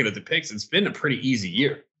and looking at the picks, it's been a pretty easy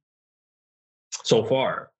year so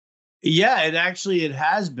far. Yeah, it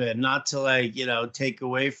has been, not to take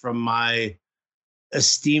away from my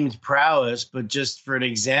esteemed prowess, but just for an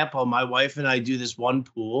example, my wife and I do this one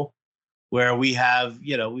pool where we have,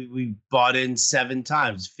 we bought in 7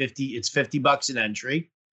 times, it's $50 an entry.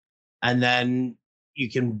 And then you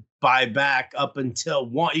can buy back up until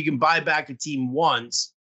you can buy back a team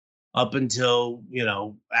once up until,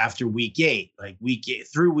 after week 8,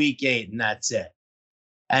 through week 8. And that's it.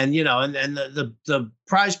 And, and the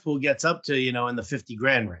prize pool gets up to, in the 50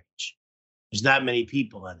 grand range. There's not many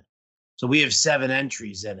people in it. So we have 7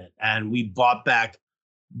 entries in it, and we bought back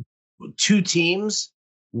 2 teams,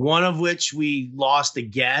 one of which we lost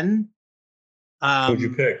again. Who'd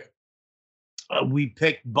you pick? We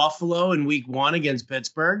picked Buffalo in week 1 against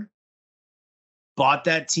Pittsburgh, bought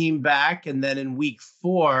that team back. And then in week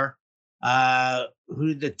 4, who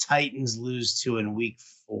did the Titans lose to in week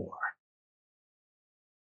 4?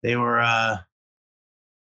 They were,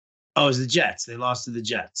 it was the Jets. They lost to the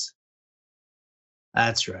Jets.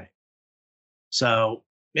 That's right. So,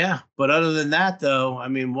 yeah. But other than that, though,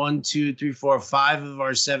 1, 2, 3, 4, 5 of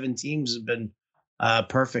our 7 teams have been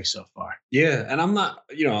perfect so far. Yeah. And I'm not,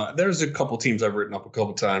 there's a couple teams I've written up a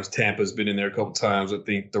couple times. Tampa's been in there a couple times. I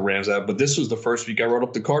think the Rams have. But this was the first week I wrote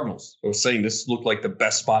up the Cardinals. I was saying this looked like the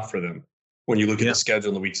best spot for them when you look at the schedule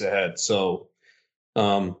in the weeks ahead. So,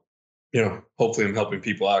 hopefully I'm helping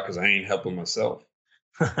people out because I ain't helping myself.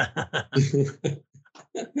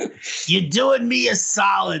 You're doing me a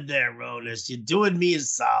solid there, Ronis. You're doing me a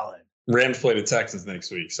solid. Rams play the Texans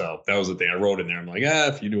next week. So that was the thing I wrote in there. I'm like,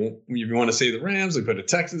 if you want to say the Rams, they play the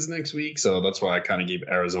Texans next week. So that's why I kind of gave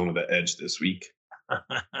Arizona the edge this week.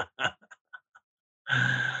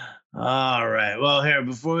 All right. Well, here,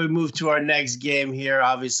 before we move to our next game here,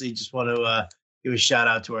 obviously just want to give a shout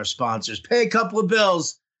out to our sponsors. Pay a couple of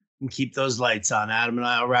bills and keep those lights on. Adam and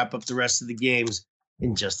I will wrap up the rest of the games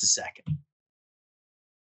in just a second.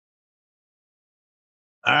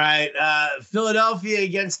 All right. Philadelphia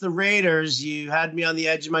against the Raiders. You had me on the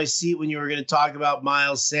edge of my seat when you were going to talk about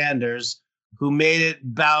Miles Sanders, who made it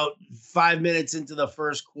about 5 minutes into the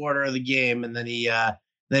first quarter of the game, and then he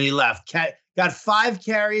left. Got 5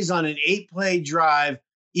 carries on an 8-play drive.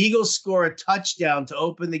 Eagles score a touchdown to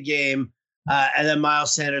open the game, and then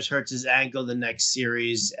Miles Sanders hurts his ankle the next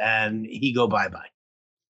series, and he go bye-bye.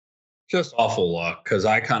 Just awful luck, because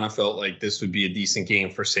I kind of felt like this would be a decent game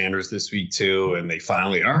for Sanders this week too, and they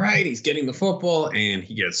finally, all right, he's getting the football, and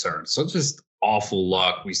he gets hurt. So just awful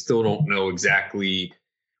luck. We still don't know exactly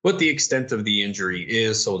what the extent of the injury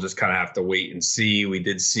is, so we'll just kind of have to wait and see. We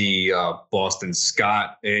did see Boston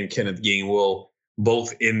Scott and Kenneth Gainwell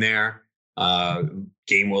both in there.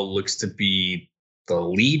 Gainwell looks to be the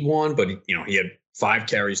lead one, but he had 5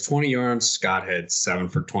 carries, 20 yards. Scott had 7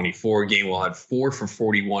 for 24. Gainwell had 4 for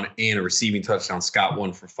 41 and a receiving touchdown. Scott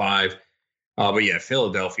 1 for 5. But yeah,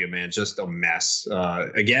 Philadelphia, man, just a mess.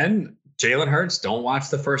 Again, Jalen Hurts, don't watch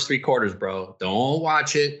the first 3 quarters, bro. Don't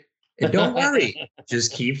watch it. And don't worry.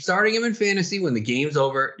 Just keep starting him in fantasy. When the game's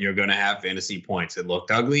over, you're going to have fantasy points. It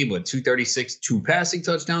looked ugly, but 236, 2 passing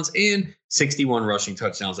touchdowns, and 61 rushing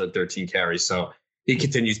touchdowns at 13 carries. So he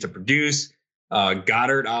continues to produce.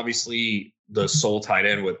 Goddard, obviously, the sole tight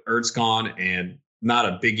end with Ertz gone, and not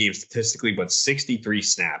a big game statistically, but 63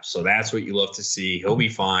 snaps. So that's what you love to see. He'll be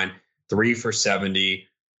fine. 3 for 70.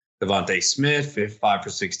 Devontae Smith, 5 for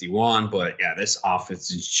 61. But yeah, this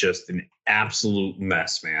offense is just an absolute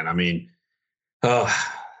mess, man. The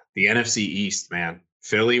NFC East, man.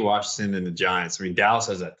 Philly, Washington, and the Giants. Dallas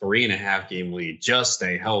has a 3.5 game lead. Just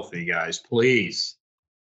stay healthy, guys, please.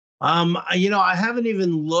 I haven't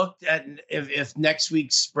even looked at if next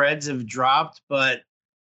week's spreads have dropped, but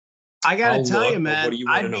I gotta tell you, man,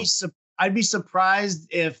 I'd be surprised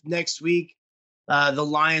if next week the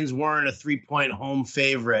Lions weren't a 3-point home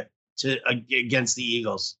favorite against the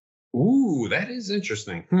Eagles. Ooh, that is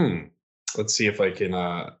interesting. Let's see if I can.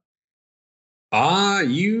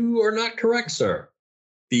 You are not correct, sir.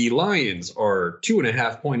 The Lions are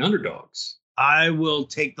 2.5 point underdogs. I will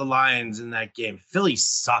take the Lions in that game. Philly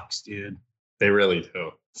sucks, dude. They really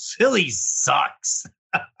do. Philly sucks.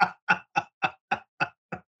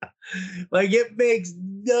 It makes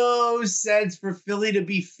no sense for Philly to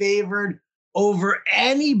be favored over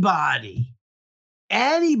anybody.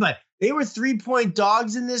 Anybody. They were 3-point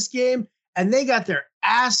dogs in this game, and they got their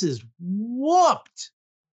asses whooped.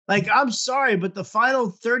 I'm sorry, but the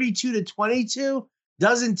final 32-22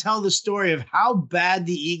 doesn't tell the story of how bad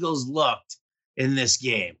the Eagles looked in this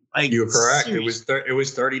game. Like, you're correct. seriously. It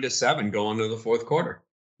was 30-7 going to the fourth quarter.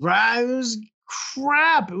 Right? It was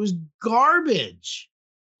crap. It was garbage.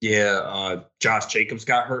 Yeah, Josh Jacobs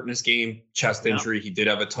got hurt in this game, chest injury. He did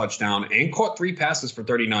have a touchdown and caught 3 passes for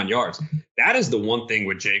 39 yards. That is the one thing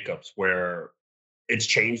with Jacobs where it's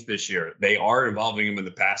changed this year. They are involving him in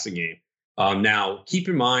the passing game. Now, keep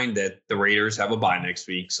in mind that the Raiders have a bye next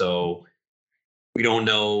week, so we don't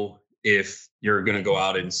know if you're going to go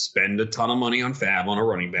out and spend a ton of money on Fab on a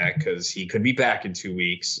running back because he could be back in 2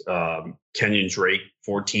 weeks. Kenyon Drake,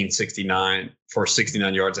 14-69 for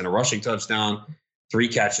 69 yards and a rushing touchdown. 3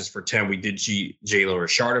 catches for 10. We did Jalen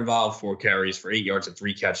Richard involved, 4 carries for 8 yards and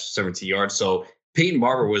 3 catches, 17 yards. So Peyton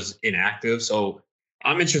Barber was inactive. So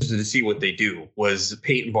I'm interested to see what they do. Was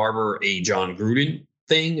Peyton Barber a John Gruden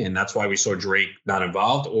thing, and that's why we saw Drake not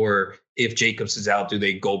involved? Or if Jacobs is out, do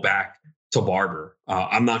they go back to Barber?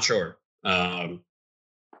 I'm not sure. But,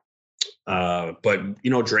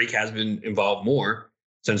 Drake has been involved more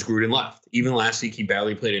since Gruden left. Even last week, he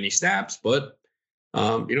barely played any snaps, but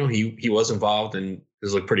he was involved and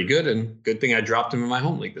has looked pretty good. And good thing I dropped him in my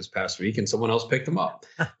home league this past week and someone else picked him up.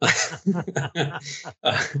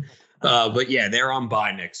 But yeah, they're on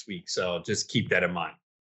bye next week. So just keep that in mind.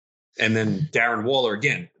 And then Darren Waller,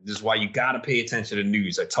 again, this is why you got to pay attention to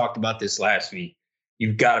news. I talked about this last week.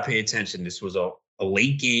 You've got to pay attention. This was a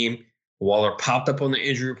late game. Waller popped up on the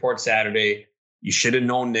injury report Saturday. You should have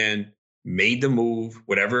known then, made the move,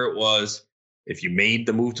 whatever it was. If you made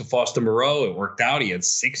the move to Foster Moreau, it worked out. He had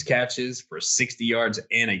 6 catches for 60 yards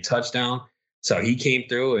and a touchdown. So he came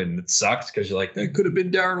through, and it sucks because you're like, that could have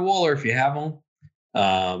been Darren Waller if you have him.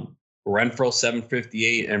 Renfrow,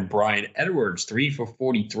 758, and Brian Edwards, 3 for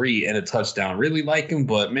 43 and a touchdown. Really like him,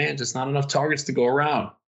 but, man, just not enough targets to go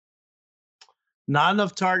around. Not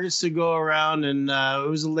enough targets to go around, and it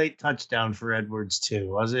was a late touchdown for Edwards,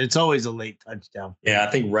 too. It's always a late touchdown. Yeah,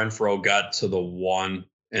 I think Renfrow got to the 1.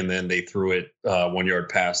 And then they threw it 1 yard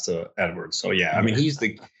pass to Edwards. So, yeah, I mean,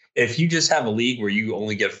 if you just have a league where you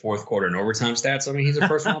only get fourth quarter and overtime stats, I mean, he's a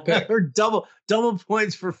first round pick. Or double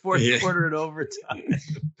points for fourth quarter and overtime.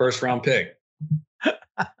 First round pick.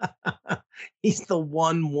 He's the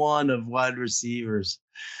 1-1 of wide receivers.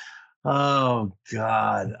 Oh,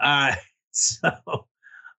 God. All right. So,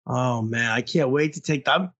 oh, man, I can't wait to take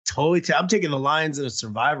I'm taking the Lions in a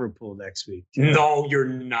survivor pool next week. Dude. No, you're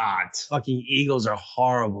not. Fucking Eagles are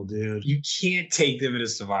horrible, dude. You can't take them in a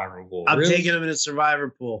survivor pool. I'm taking them in a survivor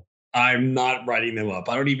pool. I'm not writing them up.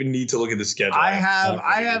 I don't even need to look at the schedule. I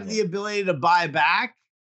have the ability to buy back,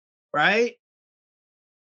 right?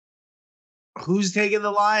 Who's taking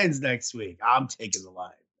the Lions next week? I'm taking the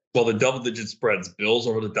Lions. Well, the double-digit spreads: Bills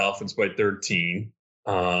over the Dolphins by 13.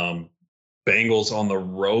 Bengals on the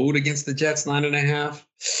road against the Jets,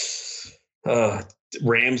 9.5.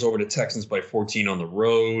 Rams over the Texans by 14 on the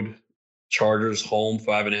road. Chargers home,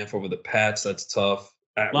 5.5 over the Pats. That's tough.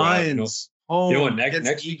 Lions home. You know what?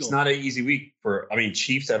 Next week's not an easy week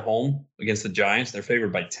Chiefs at home against the Giants. They're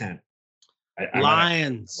favored by 10.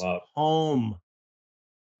 Lions home.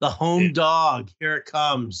 The home dog. Here it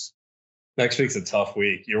comes. Next week's a tough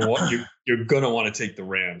week. You're gonna want to take the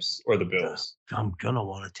Rams or the Bills. I'm gonna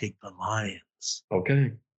want to take the Lions. Okay,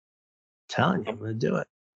 I'm telling you, I'm gonna do it.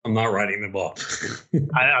 I'm not writing them up.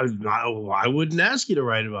 I wouldn't ask you to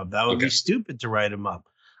write them up. That would be stupid to write them up.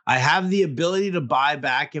 I have the ability to buy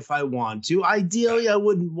back if I want to. Ideally, I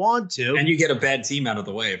wouldn't want to. And you get a bad team out of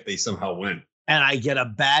the way if they somehow win. And I get a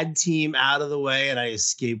bad team out of the way, and I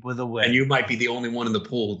escape with a win. And you might be the only one in the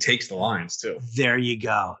pool who takes the Lions, too. There you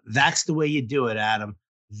go. That's the way you do it, Adam.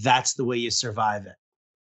 That's the way you survive it.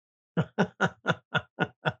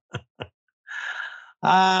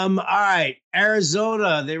 All right.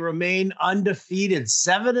 Arizona, they remain undefeated,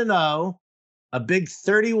 7-0. A big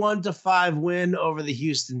 31-5 win over the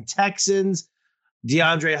Houston Texans.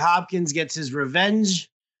 DeAndre Hopkins gets his revenge.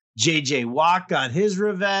 J.J. Watt got his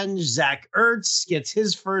revenge. Zach Ertz gets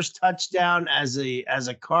his first touchdown as a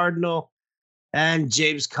Cardinal. And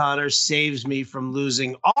James Conner saves me from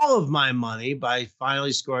losing all of my money by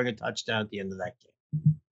finally scoring a touchdown at the end of that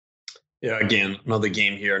game. Yeah, again, another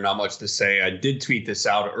game here. Not much to say. I did tweet this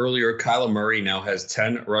out earlier. Kyler Murray now has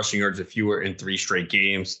 10 rushing yards or fewer in 3 straight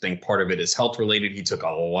games. I think part of it is health related. He took a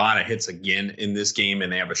lot of hits again in this game,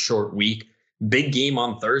 and they have a short week. Big game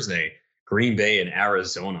on Thursday. Green Bay and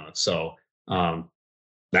Arizona. So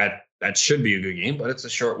that should be a good game, but it's a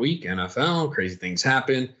short week. NFL, crazy things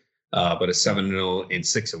happen. But a 7-0 and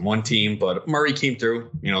 6-1 team. But Murray came through,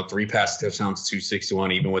 3 pass touchdowns,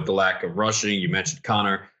 261, even with the lack of rushing. You mentioned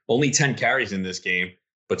Connor, only 10 carries in this game,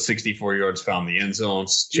 but 64 yards found the end zone.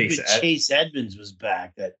 Chase Edmonds was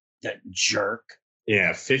back, that jerk.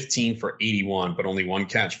 Yeah, 15 for 81, but only one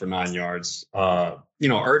catch for 9 yards.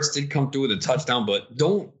 Ertz did come through with a touchdown, but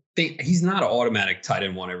don't think he's not an automatic tight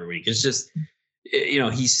end one every week. It's just,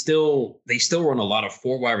 they still run a lot of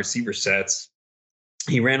 4 wide receiver sets.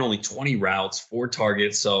 He ran only 20 routes, 4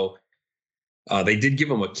 targets. So they did give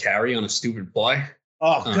him a carry on a stupid play.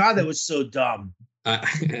 Oh, God, that was so dumb.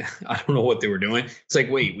 I don't know what they were doing. It's like,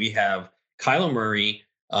 wait, we have Kyler Murray,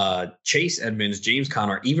 Chase Edmonds, James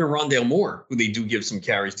Conner, even Rondale Moore, who they do give some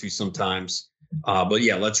carries to sometimes. But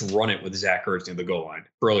yeah, let's run it with Zach Ertz near the goal line.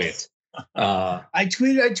 Brilliant. I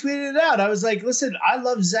tweeted it out. I was like, listen, I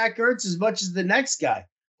love Zach Ertz as much as the next guy.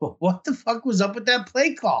 But what the fuck was up with that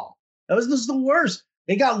play call? That was just the worst.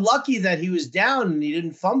 They got lucky that he was down and he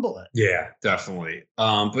didn't fumble it. Yeah, definitely.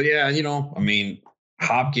 But yeah,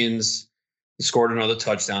 Hopkins scored another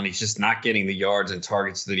touchdown. He's just not getting the yards and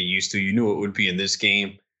targets that he used to. You knew it would be in this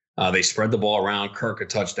game. They spread the ball around. Kirk a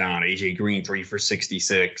touchdown. AJ Green 3 for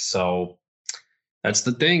 66. So that's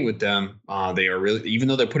the thing with them. They are really, even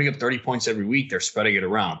though they're putting up 30 points every week, they're spreading it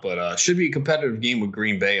around. But should be a competitive game with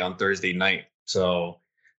Green Bay on Thursday night. So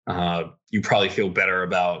you probably feel better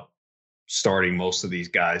about starting most of these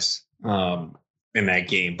guys in that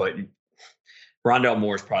game. But Rondale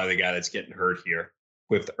Moore is probably the guy that's getting hurt here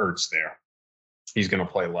with Ertz there. He's going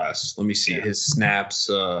to play less. Let me see his snaps.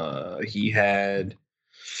 He had,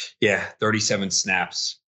 37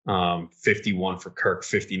 snaps, 51 for Kirk,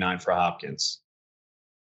 59 for Hopkins.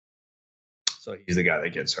 So he's the guy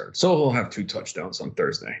that gets hurt. So he'll have 2 touchdowns on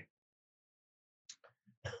Thursday.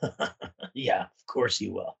 Yeah, of course he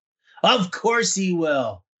will. Of course he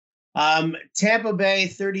will. Tampa Bay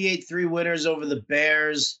 38-3 winners over the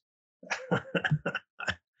Bears.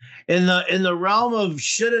 In the realm of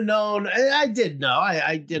should have known, I did know.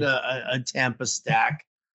 I did a Tampa stack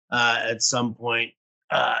at some point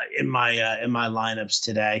in my lineups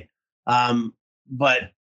today.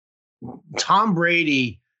 But Tom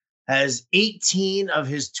Brady has 18 of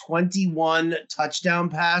his 21 touchdown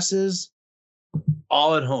passes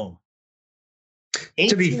all at home.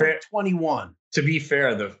 To be fair, 21. To be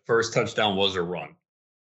fair, the first touchdown was a run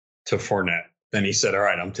to Fournette. Then he said, all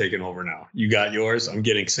right, I'm taking over now. You got yours. I'm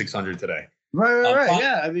getting 600 today. Right.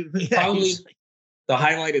 Yeah. I mean, probably the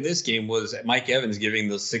highlight of this game was Mike Evans giving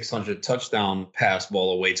the 600 touchdown pass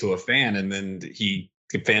ball away to a fan. And then the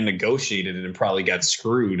fan negotiated it and probably got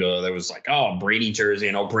screwed. There was like, Brady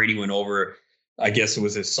jersey. Brady went over. I guess it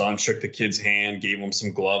was his son, shook the kid's hand, gave him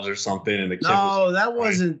some gloves or something. And the kid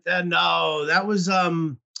wasn't that. No, that was,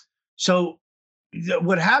 so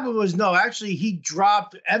what happened was, actually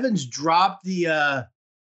Evans dropped the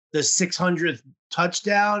 600th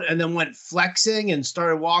touchdown and then went flexing and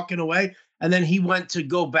started walking away. And then he went to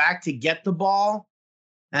go back to get the ball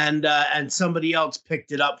and somebody else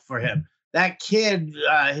picked it up for him. That kid,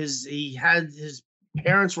 his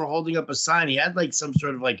parents were holding up a sign. He had like some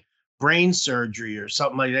sort of like brain surgery or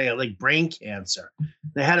something like that, like brain cancer.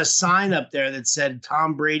 They had a sign up there that said,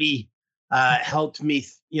 Tom Brady helped me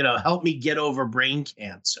get over brain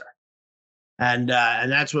cancer. And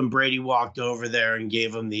that's when Brady walked over there and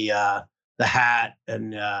gave him the hat.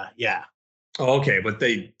 And yeah. Oh, okay. But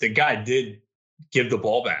the guy did give the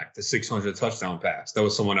ball back, the 600 touchdown pass. That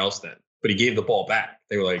was someone else then, but he gave the ball back.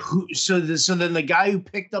 They were like, so then the guy who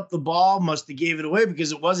picked up the ball must have gave it away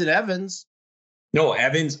because it wasn't Evans. No,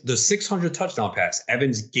 Evans, the 600 touchdown pass,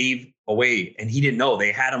 Evans gave away and he didn't know.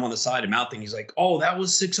 They had him on the side and mouthing. He's like, oh, that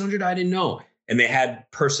was 600. I didn't know. And they had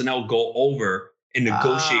personnel go over and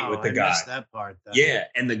negotiate with the guy. Missed that part, though. Yeah.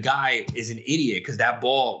 And the guy is an idiot because that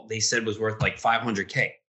ball they said was worth like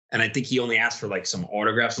 $500K. And I think he only asked for like some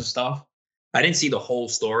autographs and stuff. I didn't see the whole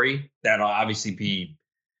story. That'll obviously be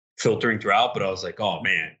filtering throughout, but I was like, oh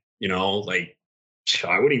man,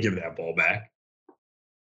 I wouldn't give that ball back.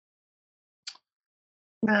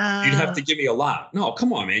 You'd have to give me a lot. No,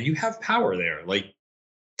 come on, man. You have power there. Like,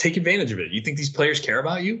 take advantage of it. You think these players care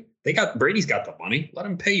about you? Brady's got the money. Let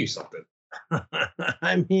him pay you something.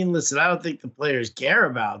 I mean, listen, I don't think the players care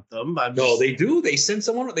about them. No, they do. They send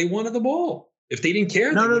someone. They wanted the ball. If they didn't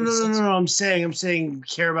care, no. I'm saying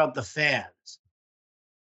care about the fans.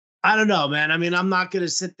 I don't know, man. I mean, I'm not going to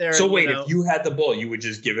sit there. So wait, if you had the ball, you would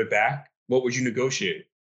just give it back? What would you negotiate?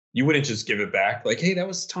 You wouldn't just give it back. Like, hey, that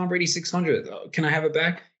was Tom Brady 600. Can I have it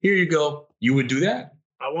back? Here you go. You would do that?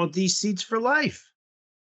 I want these seats for life.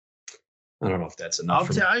 I don't know if that's enough.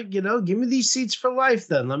 Give me these seats for life.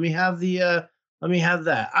 Then let me have that.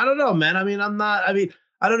 I don't know, man. I mean, I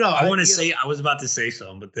don't know. I was about to say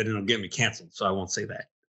something, but then it'll get me canceled. So I won't say that.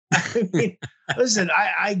 I mean, listen,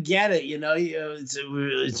 I get it.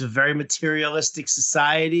 It's a very materialistic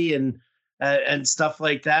society and stuff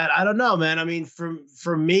like that. I don't know, man. I mean,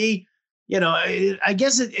 for me, I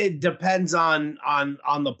guess it depends on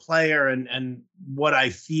the player and what I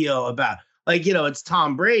feel about. Like, it's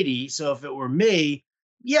Tom Brady. So if it were me,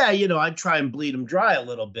 yeah, I'd try and bleed him dry a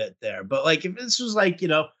little bit there. But like if this was like,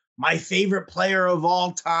 my favorite player of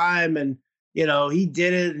all time and he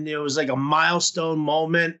did it and it was like a milestone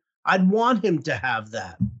moment, I'd want him to have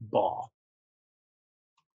that ball.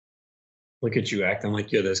 Look at you acting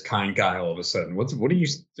like you're this kind guy all of a sudden. What are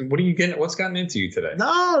you getting? What's gotten into you today?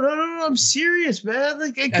 No. I'm serious, man.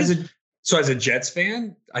 Like, as a Jets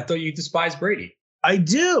fan, I thought you despised Brady. I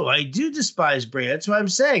do despise Brady. That's what I'm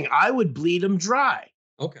saying. I would bleed him dry.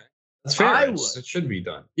 Okay. That's fair. I would. It should be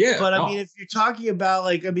done. Yeah. But I mean, if you're talking about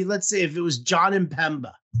let's say if it was John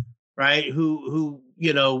Impemba, right? Who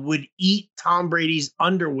would eat Tom Brady's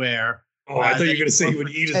underwear. Oh, I thought you were going to say he would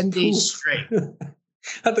eat his 10 days straight.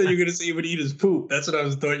 I thought you were going to say he would eat his poop. That's what I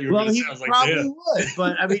thought you were going to say. I was like, probably would,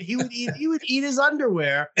 but I mean, he would eat his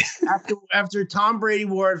underwear after Tom Brady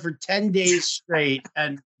wore it for 10 days straight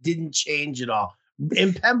and didn't change at all.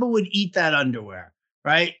 And Impemba would eat that underwear,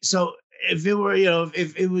 right? So if it were,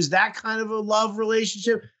 if it was that kind of a love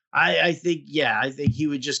relationship, I think he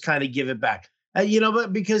would just kind of give it back.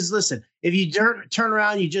 But because listen, if you turn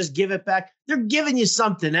around, you just give it back, they're giving you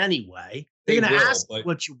something anyway. They're going to ask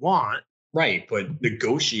what you want. Right, but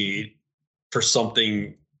negotiate for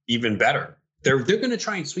something even better. They're going to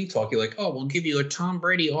try and sweet talk you like, oh, we'll give you a Tom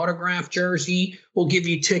Brady autograph jersey. We'll give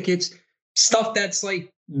you tickets. Stuff that's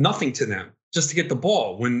like nothing to them just to get the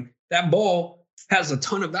ball when that ball has a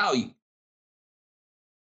ton of value.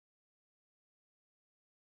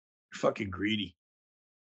 You're fucking greedy.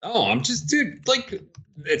 Oh, I'm just, dude, like,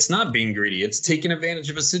 it's not being greedy. It's taking advantage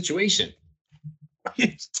of a situation.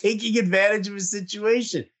 It's taking advantage of a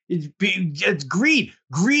situation. It's greed.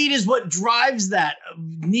 Greed is what drives that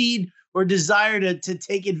need or desire to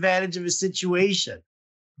take advantage of a situation.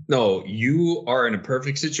 No, you are in a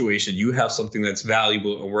perfect situation. You have something that's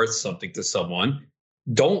valuable and worth something to someone.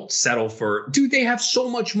 Don't settle for, dude, they have so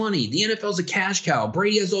much money. The NFL's a cash cow.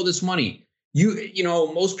 Brady has all this money.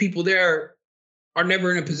 Most people there are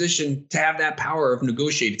never in a position to have that power of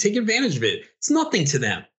negotiating. Take advantage of it. It's nothing to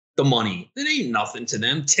them. The money, it ain't nothing to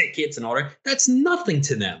them. Tickets and all that, that's nothing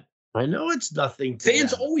to them. I know it's nothing to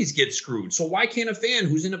fans them. Always get screwed. So why can't a fan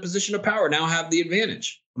who's in a position of power now have the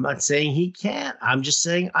advantage? I'm not saying he can't. I'm just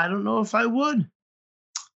saying I don't know if I would.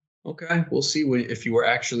 Okay, we'll see if you were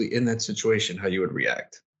actually in that situation, how you would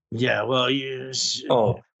react. Yeah, well,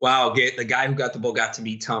 oh wow, the guy who got the ball got to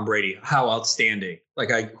meet Tom Brady. How outstanding!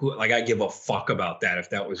 I give a fuck about that if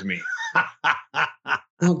that was me.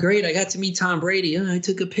 Oh, great! I got to meet Tom Brady. I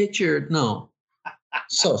took a picture. No,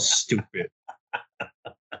 so stupid.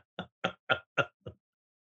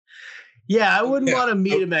 Yeah, I wouldn't want to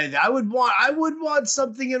meet him. Anything. I would want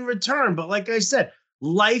something in return. But like I said,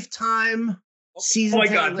 lifetime season. Oh my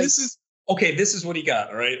God, this is what he got.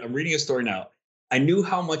 All right, I'm reading a story now. I knew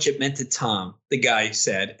how much it meant to Tom, the guy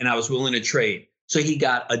said, and I was willing to trade. So he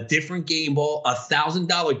got a different game ball,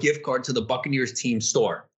 $1,000 gift card to the Buccaneers team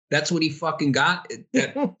store. That's what he fucking got.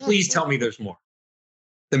 Please tell me there's more.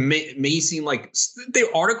 The may seem like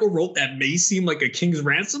the article wrote that may seem like a king's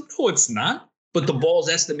ransom. No, it's not. But the ball's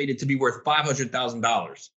estimated to be worth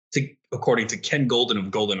 $500,000, according to Ken Golden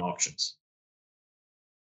of Golden Auctions.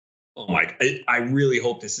 Oh my! I really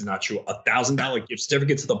hope this is not true. $1,000 gift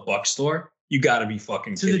certificate to the Buck store. You got to be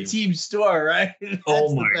fucking kidding me. To the team store, right?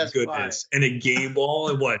 Oh my goodness! And a game ball,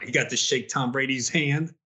 and what? He got to shake Tom Brady's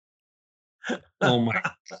hand. Oh my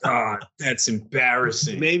God, that's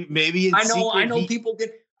embarrassing. Maybe I know people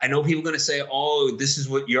going to say, "Oh, this is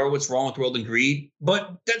what's wrong with world and greed,"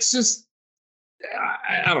 but that's just.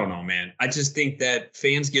 I don't know, man. I just think that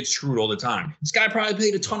fans get screwed all the time. This guy probably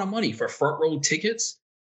paid a ton of money for front row tickets.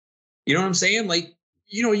 You know what I'm saying? Like,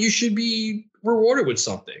 you should be rewarded with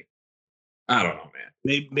something. I don't know, man.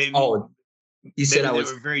 Maybe. Oh, he said they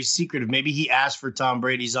were very secretive. Maybe he asked for Tom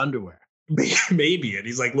Brady's underwear. Maybe. And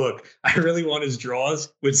he's like, look, I really want his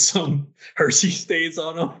drawers with some Hershey stains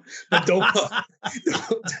on them, but don't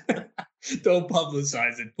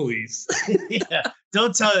publicize it, please. Yeah.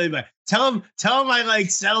 Don't tell anybody. Tell him I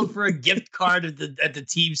settled for a gift card at the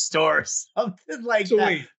team store or something like that.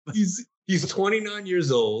 Wait, he's 29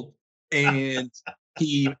 years old, and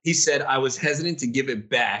he said I was hesitant to give it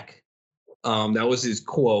back. That was his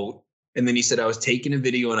quote. And then he said I was taking a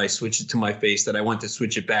video and I switched it to my face that I went to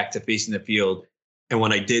switch it back to facing the field. And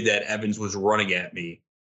when I did that, Evans was running at me.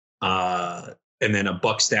 And then a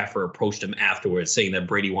Buck staffer approached him afterwards saying that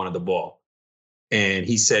Brady wanted the ball. And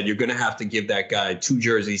he said, you're going to have to give that guy 2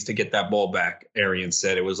 jerseys to get that ball back. Arians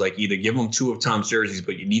said it was like either give him 2 of Tom's jerseys,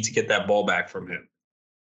 but you need to get that ball back from him.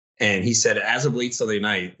 And he said, as of late Sunday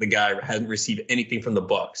night, the guy hadn't received anything from the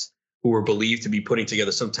Bucs, who were believed to be putting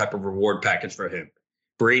together some type of reward package for him.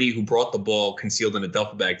 Brady, who brought the ball concealed in a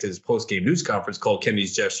duffel bag to his post-game news conference, called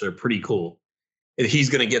Kennedy's gesture pretty cool. And he's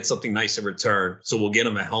going to get something nice in return. So we'll get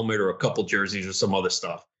him a helmet or a couple jerseys or some other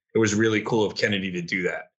stuff. It was really cool of Kennedy to do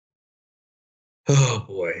that. Oh,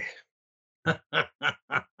 boy.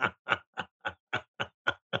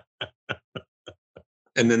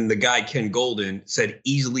 And then the guy, Ken Golden, said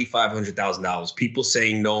easily $500,000. People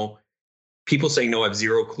saying no have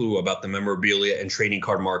zero clue about the memorabilia and trading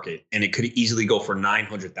card market. And it could easily go for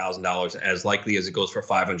 $900,000 as likely as it goes for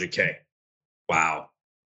 $500K. Wow.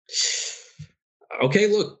 Okay,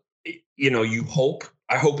 look,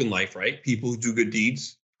 I hope in life, right? People who do good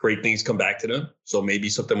deeds, great things come back to them. So maybe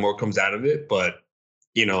something more comes out of it. But,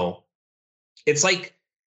 it's like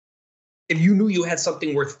if you knew you had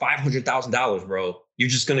something worth $500,000, bro, you're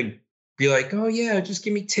just going to be like, oh, yeah, just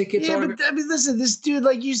give me tickets. Yeah, but I mean, listen, this dude,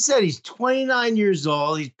 like you said, he's 29 years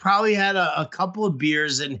old. He's probably had a couple of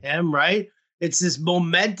beers in him, right? It's this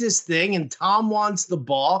momentous thing, and Tom wants the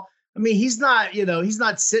ball. I mean, he's not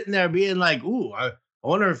sitting there being like, ooh, I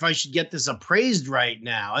wonder if I should get this appraised right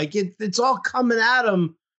now. Like it's all coming at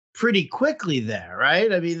him pretty quickly there,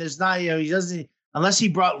 right? I mean, there's not, he doesn't, unless he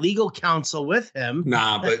brought legal counsel with him.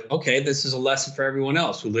 Nah, but okay, this is a lesson for everyone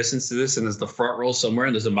else who listens to this and is the front row somewhere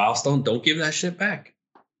and there's a milestone. Don't give that shit back.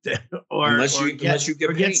 unless you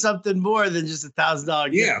get something more than just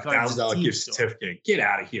 $1,000 gift card. $1,000 gift certificate. Get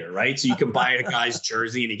out of here, right? So you can buy a guy's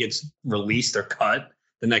jersey and he gets released or cut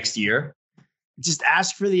the next year. Just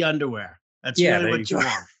ask for the underwear. That's really what you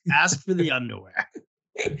want. Ask for the underwear.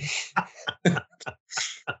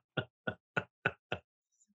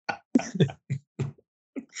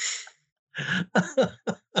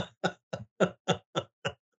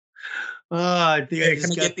 I think I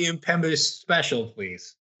just get the Impemba special,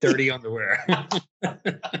 please. Dirty underwear. I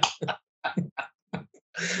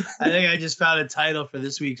think I just found a title for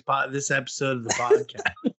this episode of the podcast.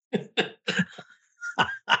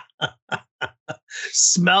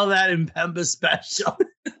 Smell that Impemba special.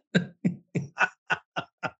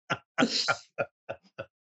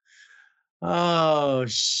 Oh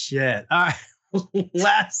shit. All right.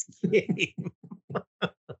 Last game.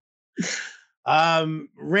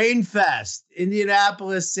 Rainfest,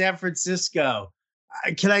 Indianapolis, San Francisco.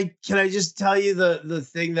 Can I just tell you the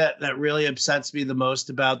thing that really upsets me the most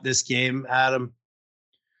about this game, Adam?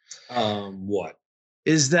 What?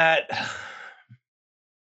 Is that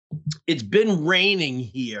it's been raining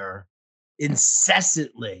here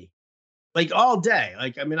incessantly, like all day.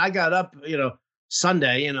 Like, I mean, I got up,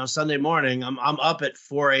 Sunday morning, I'm up at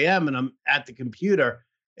 4 a.m. and I'm at the computer.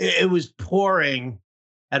 It was pouring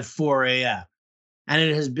at 4 a.m. and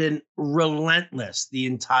it has been relentless the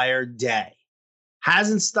entire day.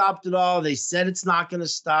 Hasn't stopped at all. They said it's not going to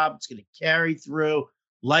stop. It's going to carry through,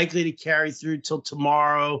 likely to carry through till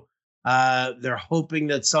tomorrow. They're hoping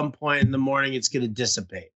that some point in the morning it's going to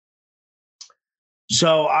dissipate.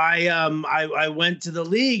 So I went to the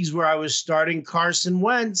leagues where I was starting Carson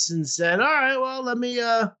Wentz and said, all right, well, let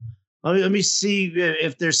me see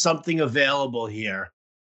if there's something available here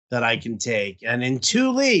that I can take. And in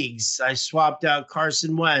 2 leagues, I swapped out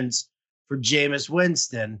Carson Wentz for Jameis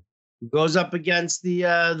Winston, who goes up against the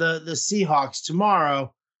Seahawks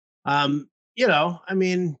tomorrow. I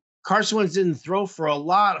mean, Carson Wentz didn't throw for a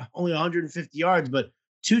lot, only 150 yards, but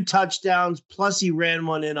 2 touchdowns, plus he ran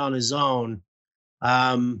one in on his own.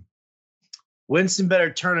 Winston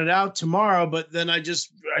better turn it out tomorrow, but then I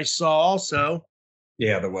saw also.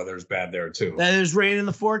 Yeah, the weather's bad there too. That there's rain in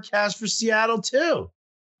the forecast for Seattle too.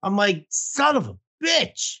 I'm like, son of a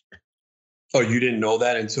bitch. Oh, you didn't know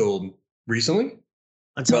that until recently?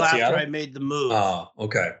 Until after Seattle? I made the move. Oh,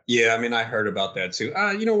 okay. Yeah, I mean, I heard about that too.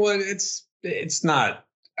 You know what? It's not.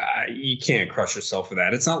 You can't crush yourself for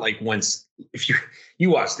that. It's not like once if you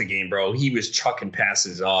watch the game, bro, he was chucking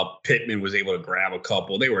passes up. Pittman was able to grab a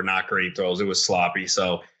couple. They were not great throws. It was sloppy.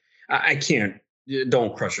 So I can't.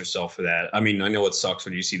 Don't crush yourself for that. I mean, I know it sucks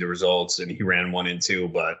when you see the results and he ran 1 and 2,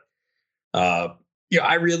 but it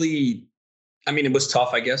was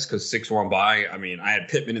tough, I guess, because 6 were on by. I mean, I had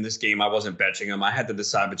Pittman in this game. I wasn't benching him. I had to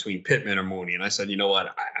decide between Pittman or Mooney. And I said, you know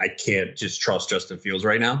what? I can't just trust Justin Fields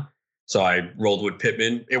right now. So I rolled with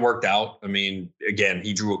Pittman. It worked out. I mean, again,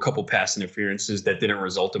 he drew a couple pass interferences that didn't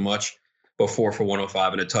result in much, but 4 for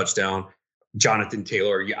 105 and a touchdown. Jonathan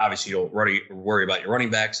Taylor, you obviously don't worry about your running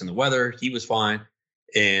backs and the weather. He was fine.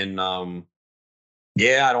 And I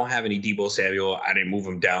don't have any Deebo Samuel. I didn't move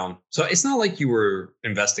him down. So it's not like you were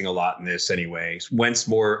investing a lot in this anyway. Wentz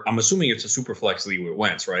more, I'm assuming it's a super flex league with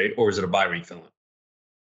Wentz, right? Or is it a bye week, Finland?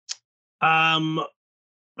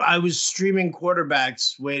 I was streaming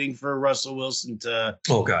quarterbacks waiting for Russell Wilson to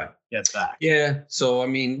get back. Yeah. So, I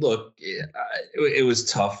mean, look, it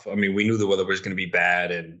was tough. I mean, we knew the weather was going to be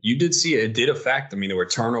bad, and you did see it. It did affect. I mean, there were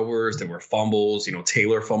turnovers, there were fumbles.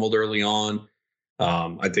 Taylor fumbled early on.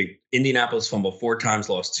 I think Indianapolis fumbled 4 times,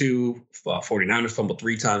 lost 2. 49ers fumbled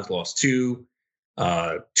 3 times, lost 2.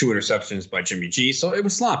 2 interceptions by Jimmy G. So it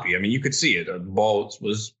was sloppy. I mean, you could see it. The ball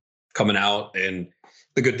was coming out, and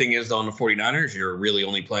the good thing is on the 49ers, you're really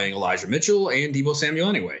only playing Elijah Mitchell and Deebo Samuel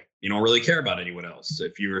anyway. You don't really care about anyone else.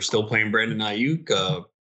 If you're still playing Brandon Ayuk,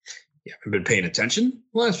 you haven't been paying attention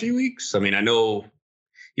the last few weeks. I mean, I know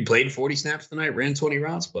he played 40 snaps tonight, ran 20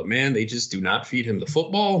 routes, but man, they just do not feed him the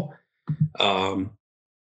football.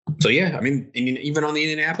 So yeah, I mean, even on the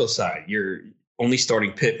Indianapolis side, you're only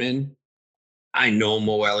starting Pittman. I know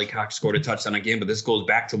Mo Alley-Cox scored a touchdown again, but this goes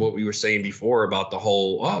back to what we were saying before about the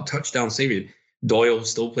whole touchdown saving. Doyle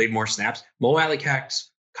still played more snaps. Mo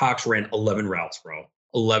Alley-Cox ran 11 routes, bro.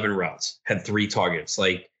 11 routes, had 3 targets.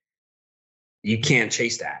 Like, you can't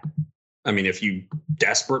chase that. I mean, if you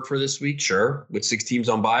desperate for this week, sure, with 6 teams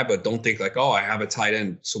on bye, but don't think like, I have a tight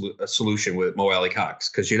end solution with Mo Alley-Cox,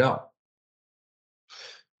 because you don't.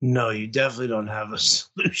 No, you definitely don't have a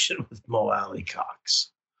solution with Mo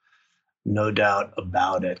Alley-Cox. No doubt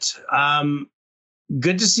about it.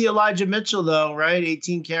 Good to see Elijah Mitchell, though, right?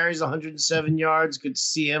 18 carries, 107 yards. Good to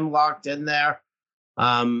see him locked in there.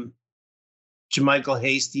 JaMycal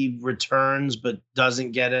Hasty returns, but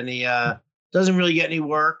doesn't really get any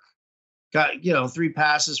work. Got 3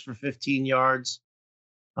 passes for 15 yards.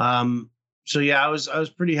 So yeah, I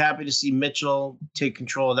was pretty happy to see Mitchell take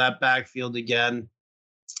control of that backfield again.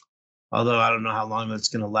 Although I don't know how long that's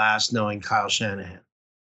going to last, knowing Kyle Shanahan.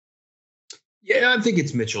 Yeah, I think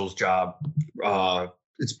it's Mitchell's job.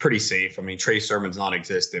 It's pretty safe. I mean, Trey Sermon's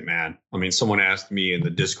non-existent, man. I mean, someone asked me in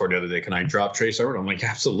the Discord the other day, can I drop Trey Sermon? I'm like,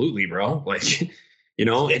 absolutely, bro. Like,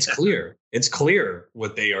 it's clear. It's clear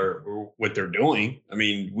what they're doing. I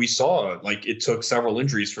mean, we saw like it took several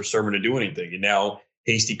injuries for Sermon to do anything. And now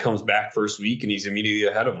Hasty comes back first week and he's immediately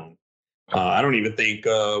ahead of him. I don't even think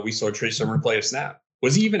we saw Trey Sermon play a snap.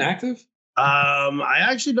 Was he even active? I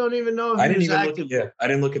actually don't even know if he was active. I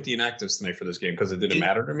didn't look at the inactives tonight for this game because it didn't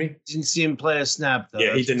matter to me. Didn't see him play a snap, though.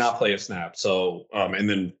 Yeah, he did not play a snap. So, and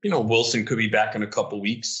then, Wilson could be back in a couple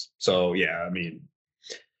weeks. So, yeah, I mean,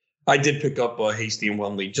 I did pick up Hasty and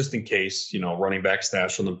Wembley just in case, running back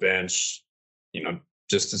stash on the bench,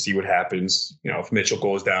 just to see what happens. If Mitchell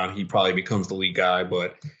goes down, he probably becomes the lead guy.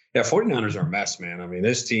 But, yeah, 49ers are a mess, man. I mean,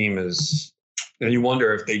 this team is – and you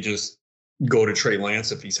wonder if they just go to Trey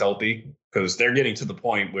Lance if he's healthy, because they're getting to the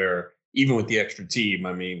point where even with the extra team,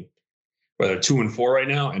 I mean, whether 2-4 right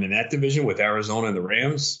now, and in that division with Arizona and the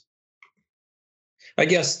Rams, I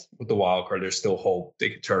guess with the wild card, there's still hope they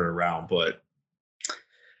could turn it around, but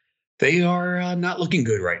they are not looking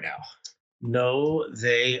good right now. No,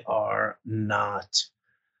 they are not.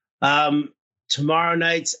 Tomorrow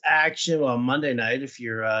night's action, well, Monday night, if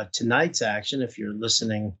you're tonight's action, if you're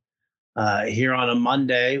listening here on a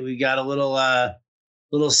Monday, we got a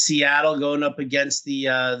little Seattle going up against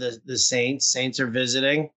the Saints. Saints are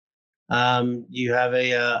visiting. You have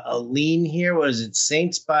a lean here. What is it?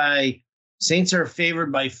 Saints are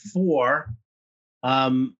favored by 4.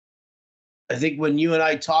 I think when you and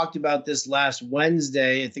I talked about this last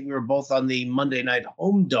Wednesday, I think we were both on the Monday night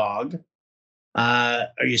home dog. Are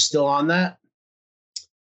you still on that?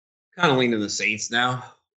 Kind of leaning the Saints now.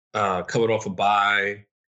 Coming off a bye,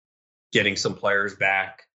 getting some players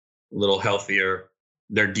back, a little healthier.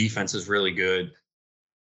 Their defense is really good.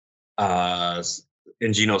 And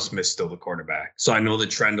Geno Smith's still the quarterback. So I know the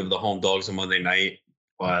trend of the home dogs on Monday night,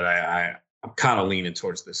 but I'm kind of leaning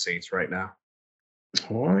towards the Saints right now.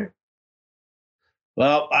 All right.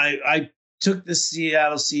 Well, I took the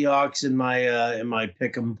Seattle Seahawks in my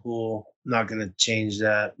pick'em pool. I'm not going to change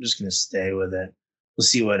that. I'm just going to stay with it. We'll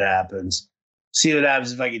see what happens. See what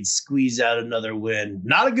happens if I can squeeze out another win.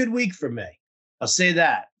 Not a good week for me. I'll say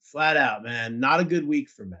that flat out, man. Not a good week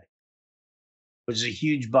for me, which is a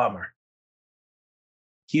huge bummer.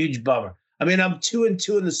 Huge bummer. I mean, I'm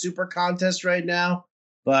 2-2 in the Super Contest right now,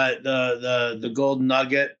 but the Golden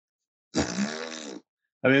Nugget.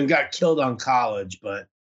 I mean, got killed on college, but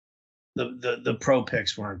the pro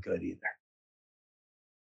picks weren't good either.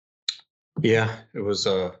 Yeah, it was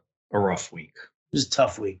a rough week. It was a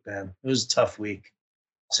tough week, man. It was a tough week.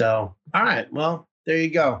 So, all right. Well, there you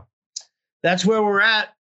go. That's where we're at.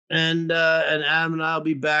 And Adam and I will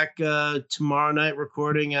be back tomorrow night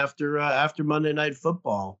recording after Monday Night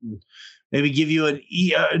Football. Maybe give you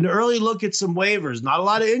an early look at some waivers. Not a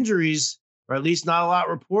lot of injuries, or at least not a lot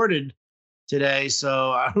reported today.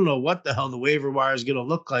 So I don't know what the hell the waiver wire is going to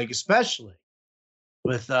look like, especially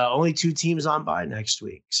with only 2 teams on bye next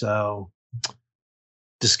week. So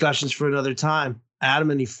discussions for another time.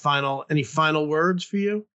 Adam, any final words for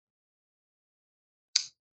you?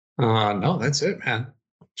 No, that's it, man.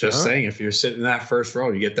 Just saying, if you're sitting in that first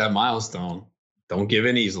row, you get that milestone. Don't give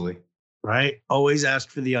in easily. Right? Always ask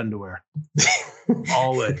for the underwear.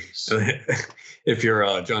 Always. If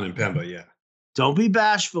you're John and Pemba, yeah. Don't be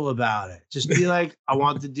bashful about it. Just be like, I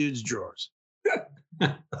want the dude's drawers.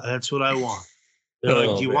 That's what I want. They're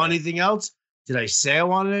like, do you want anything else? Did I say I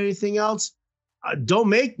wanted anything else? Don't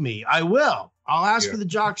make me. I will. I'll ask for the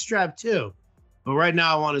jock strap too. But right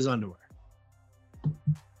now I want his underwear.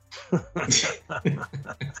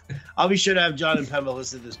 I'll be sure to have John and Pemba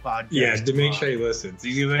listen to this podcast. Yeah, to make sure he listens.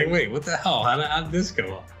 He's like, wait, what the hell? How did this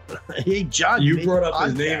go up? Hey, John, you brought up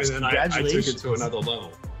his name and then I took it to another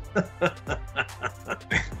level.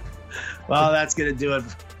 Well, that's going to do it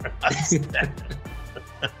for us.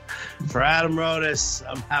 For Adam Rodas,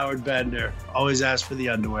 I'm Howard Bender. Always ask for the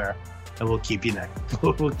underwear, and we'll keep you next.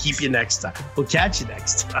 We'll keep you next time. We'll catch you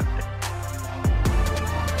next time.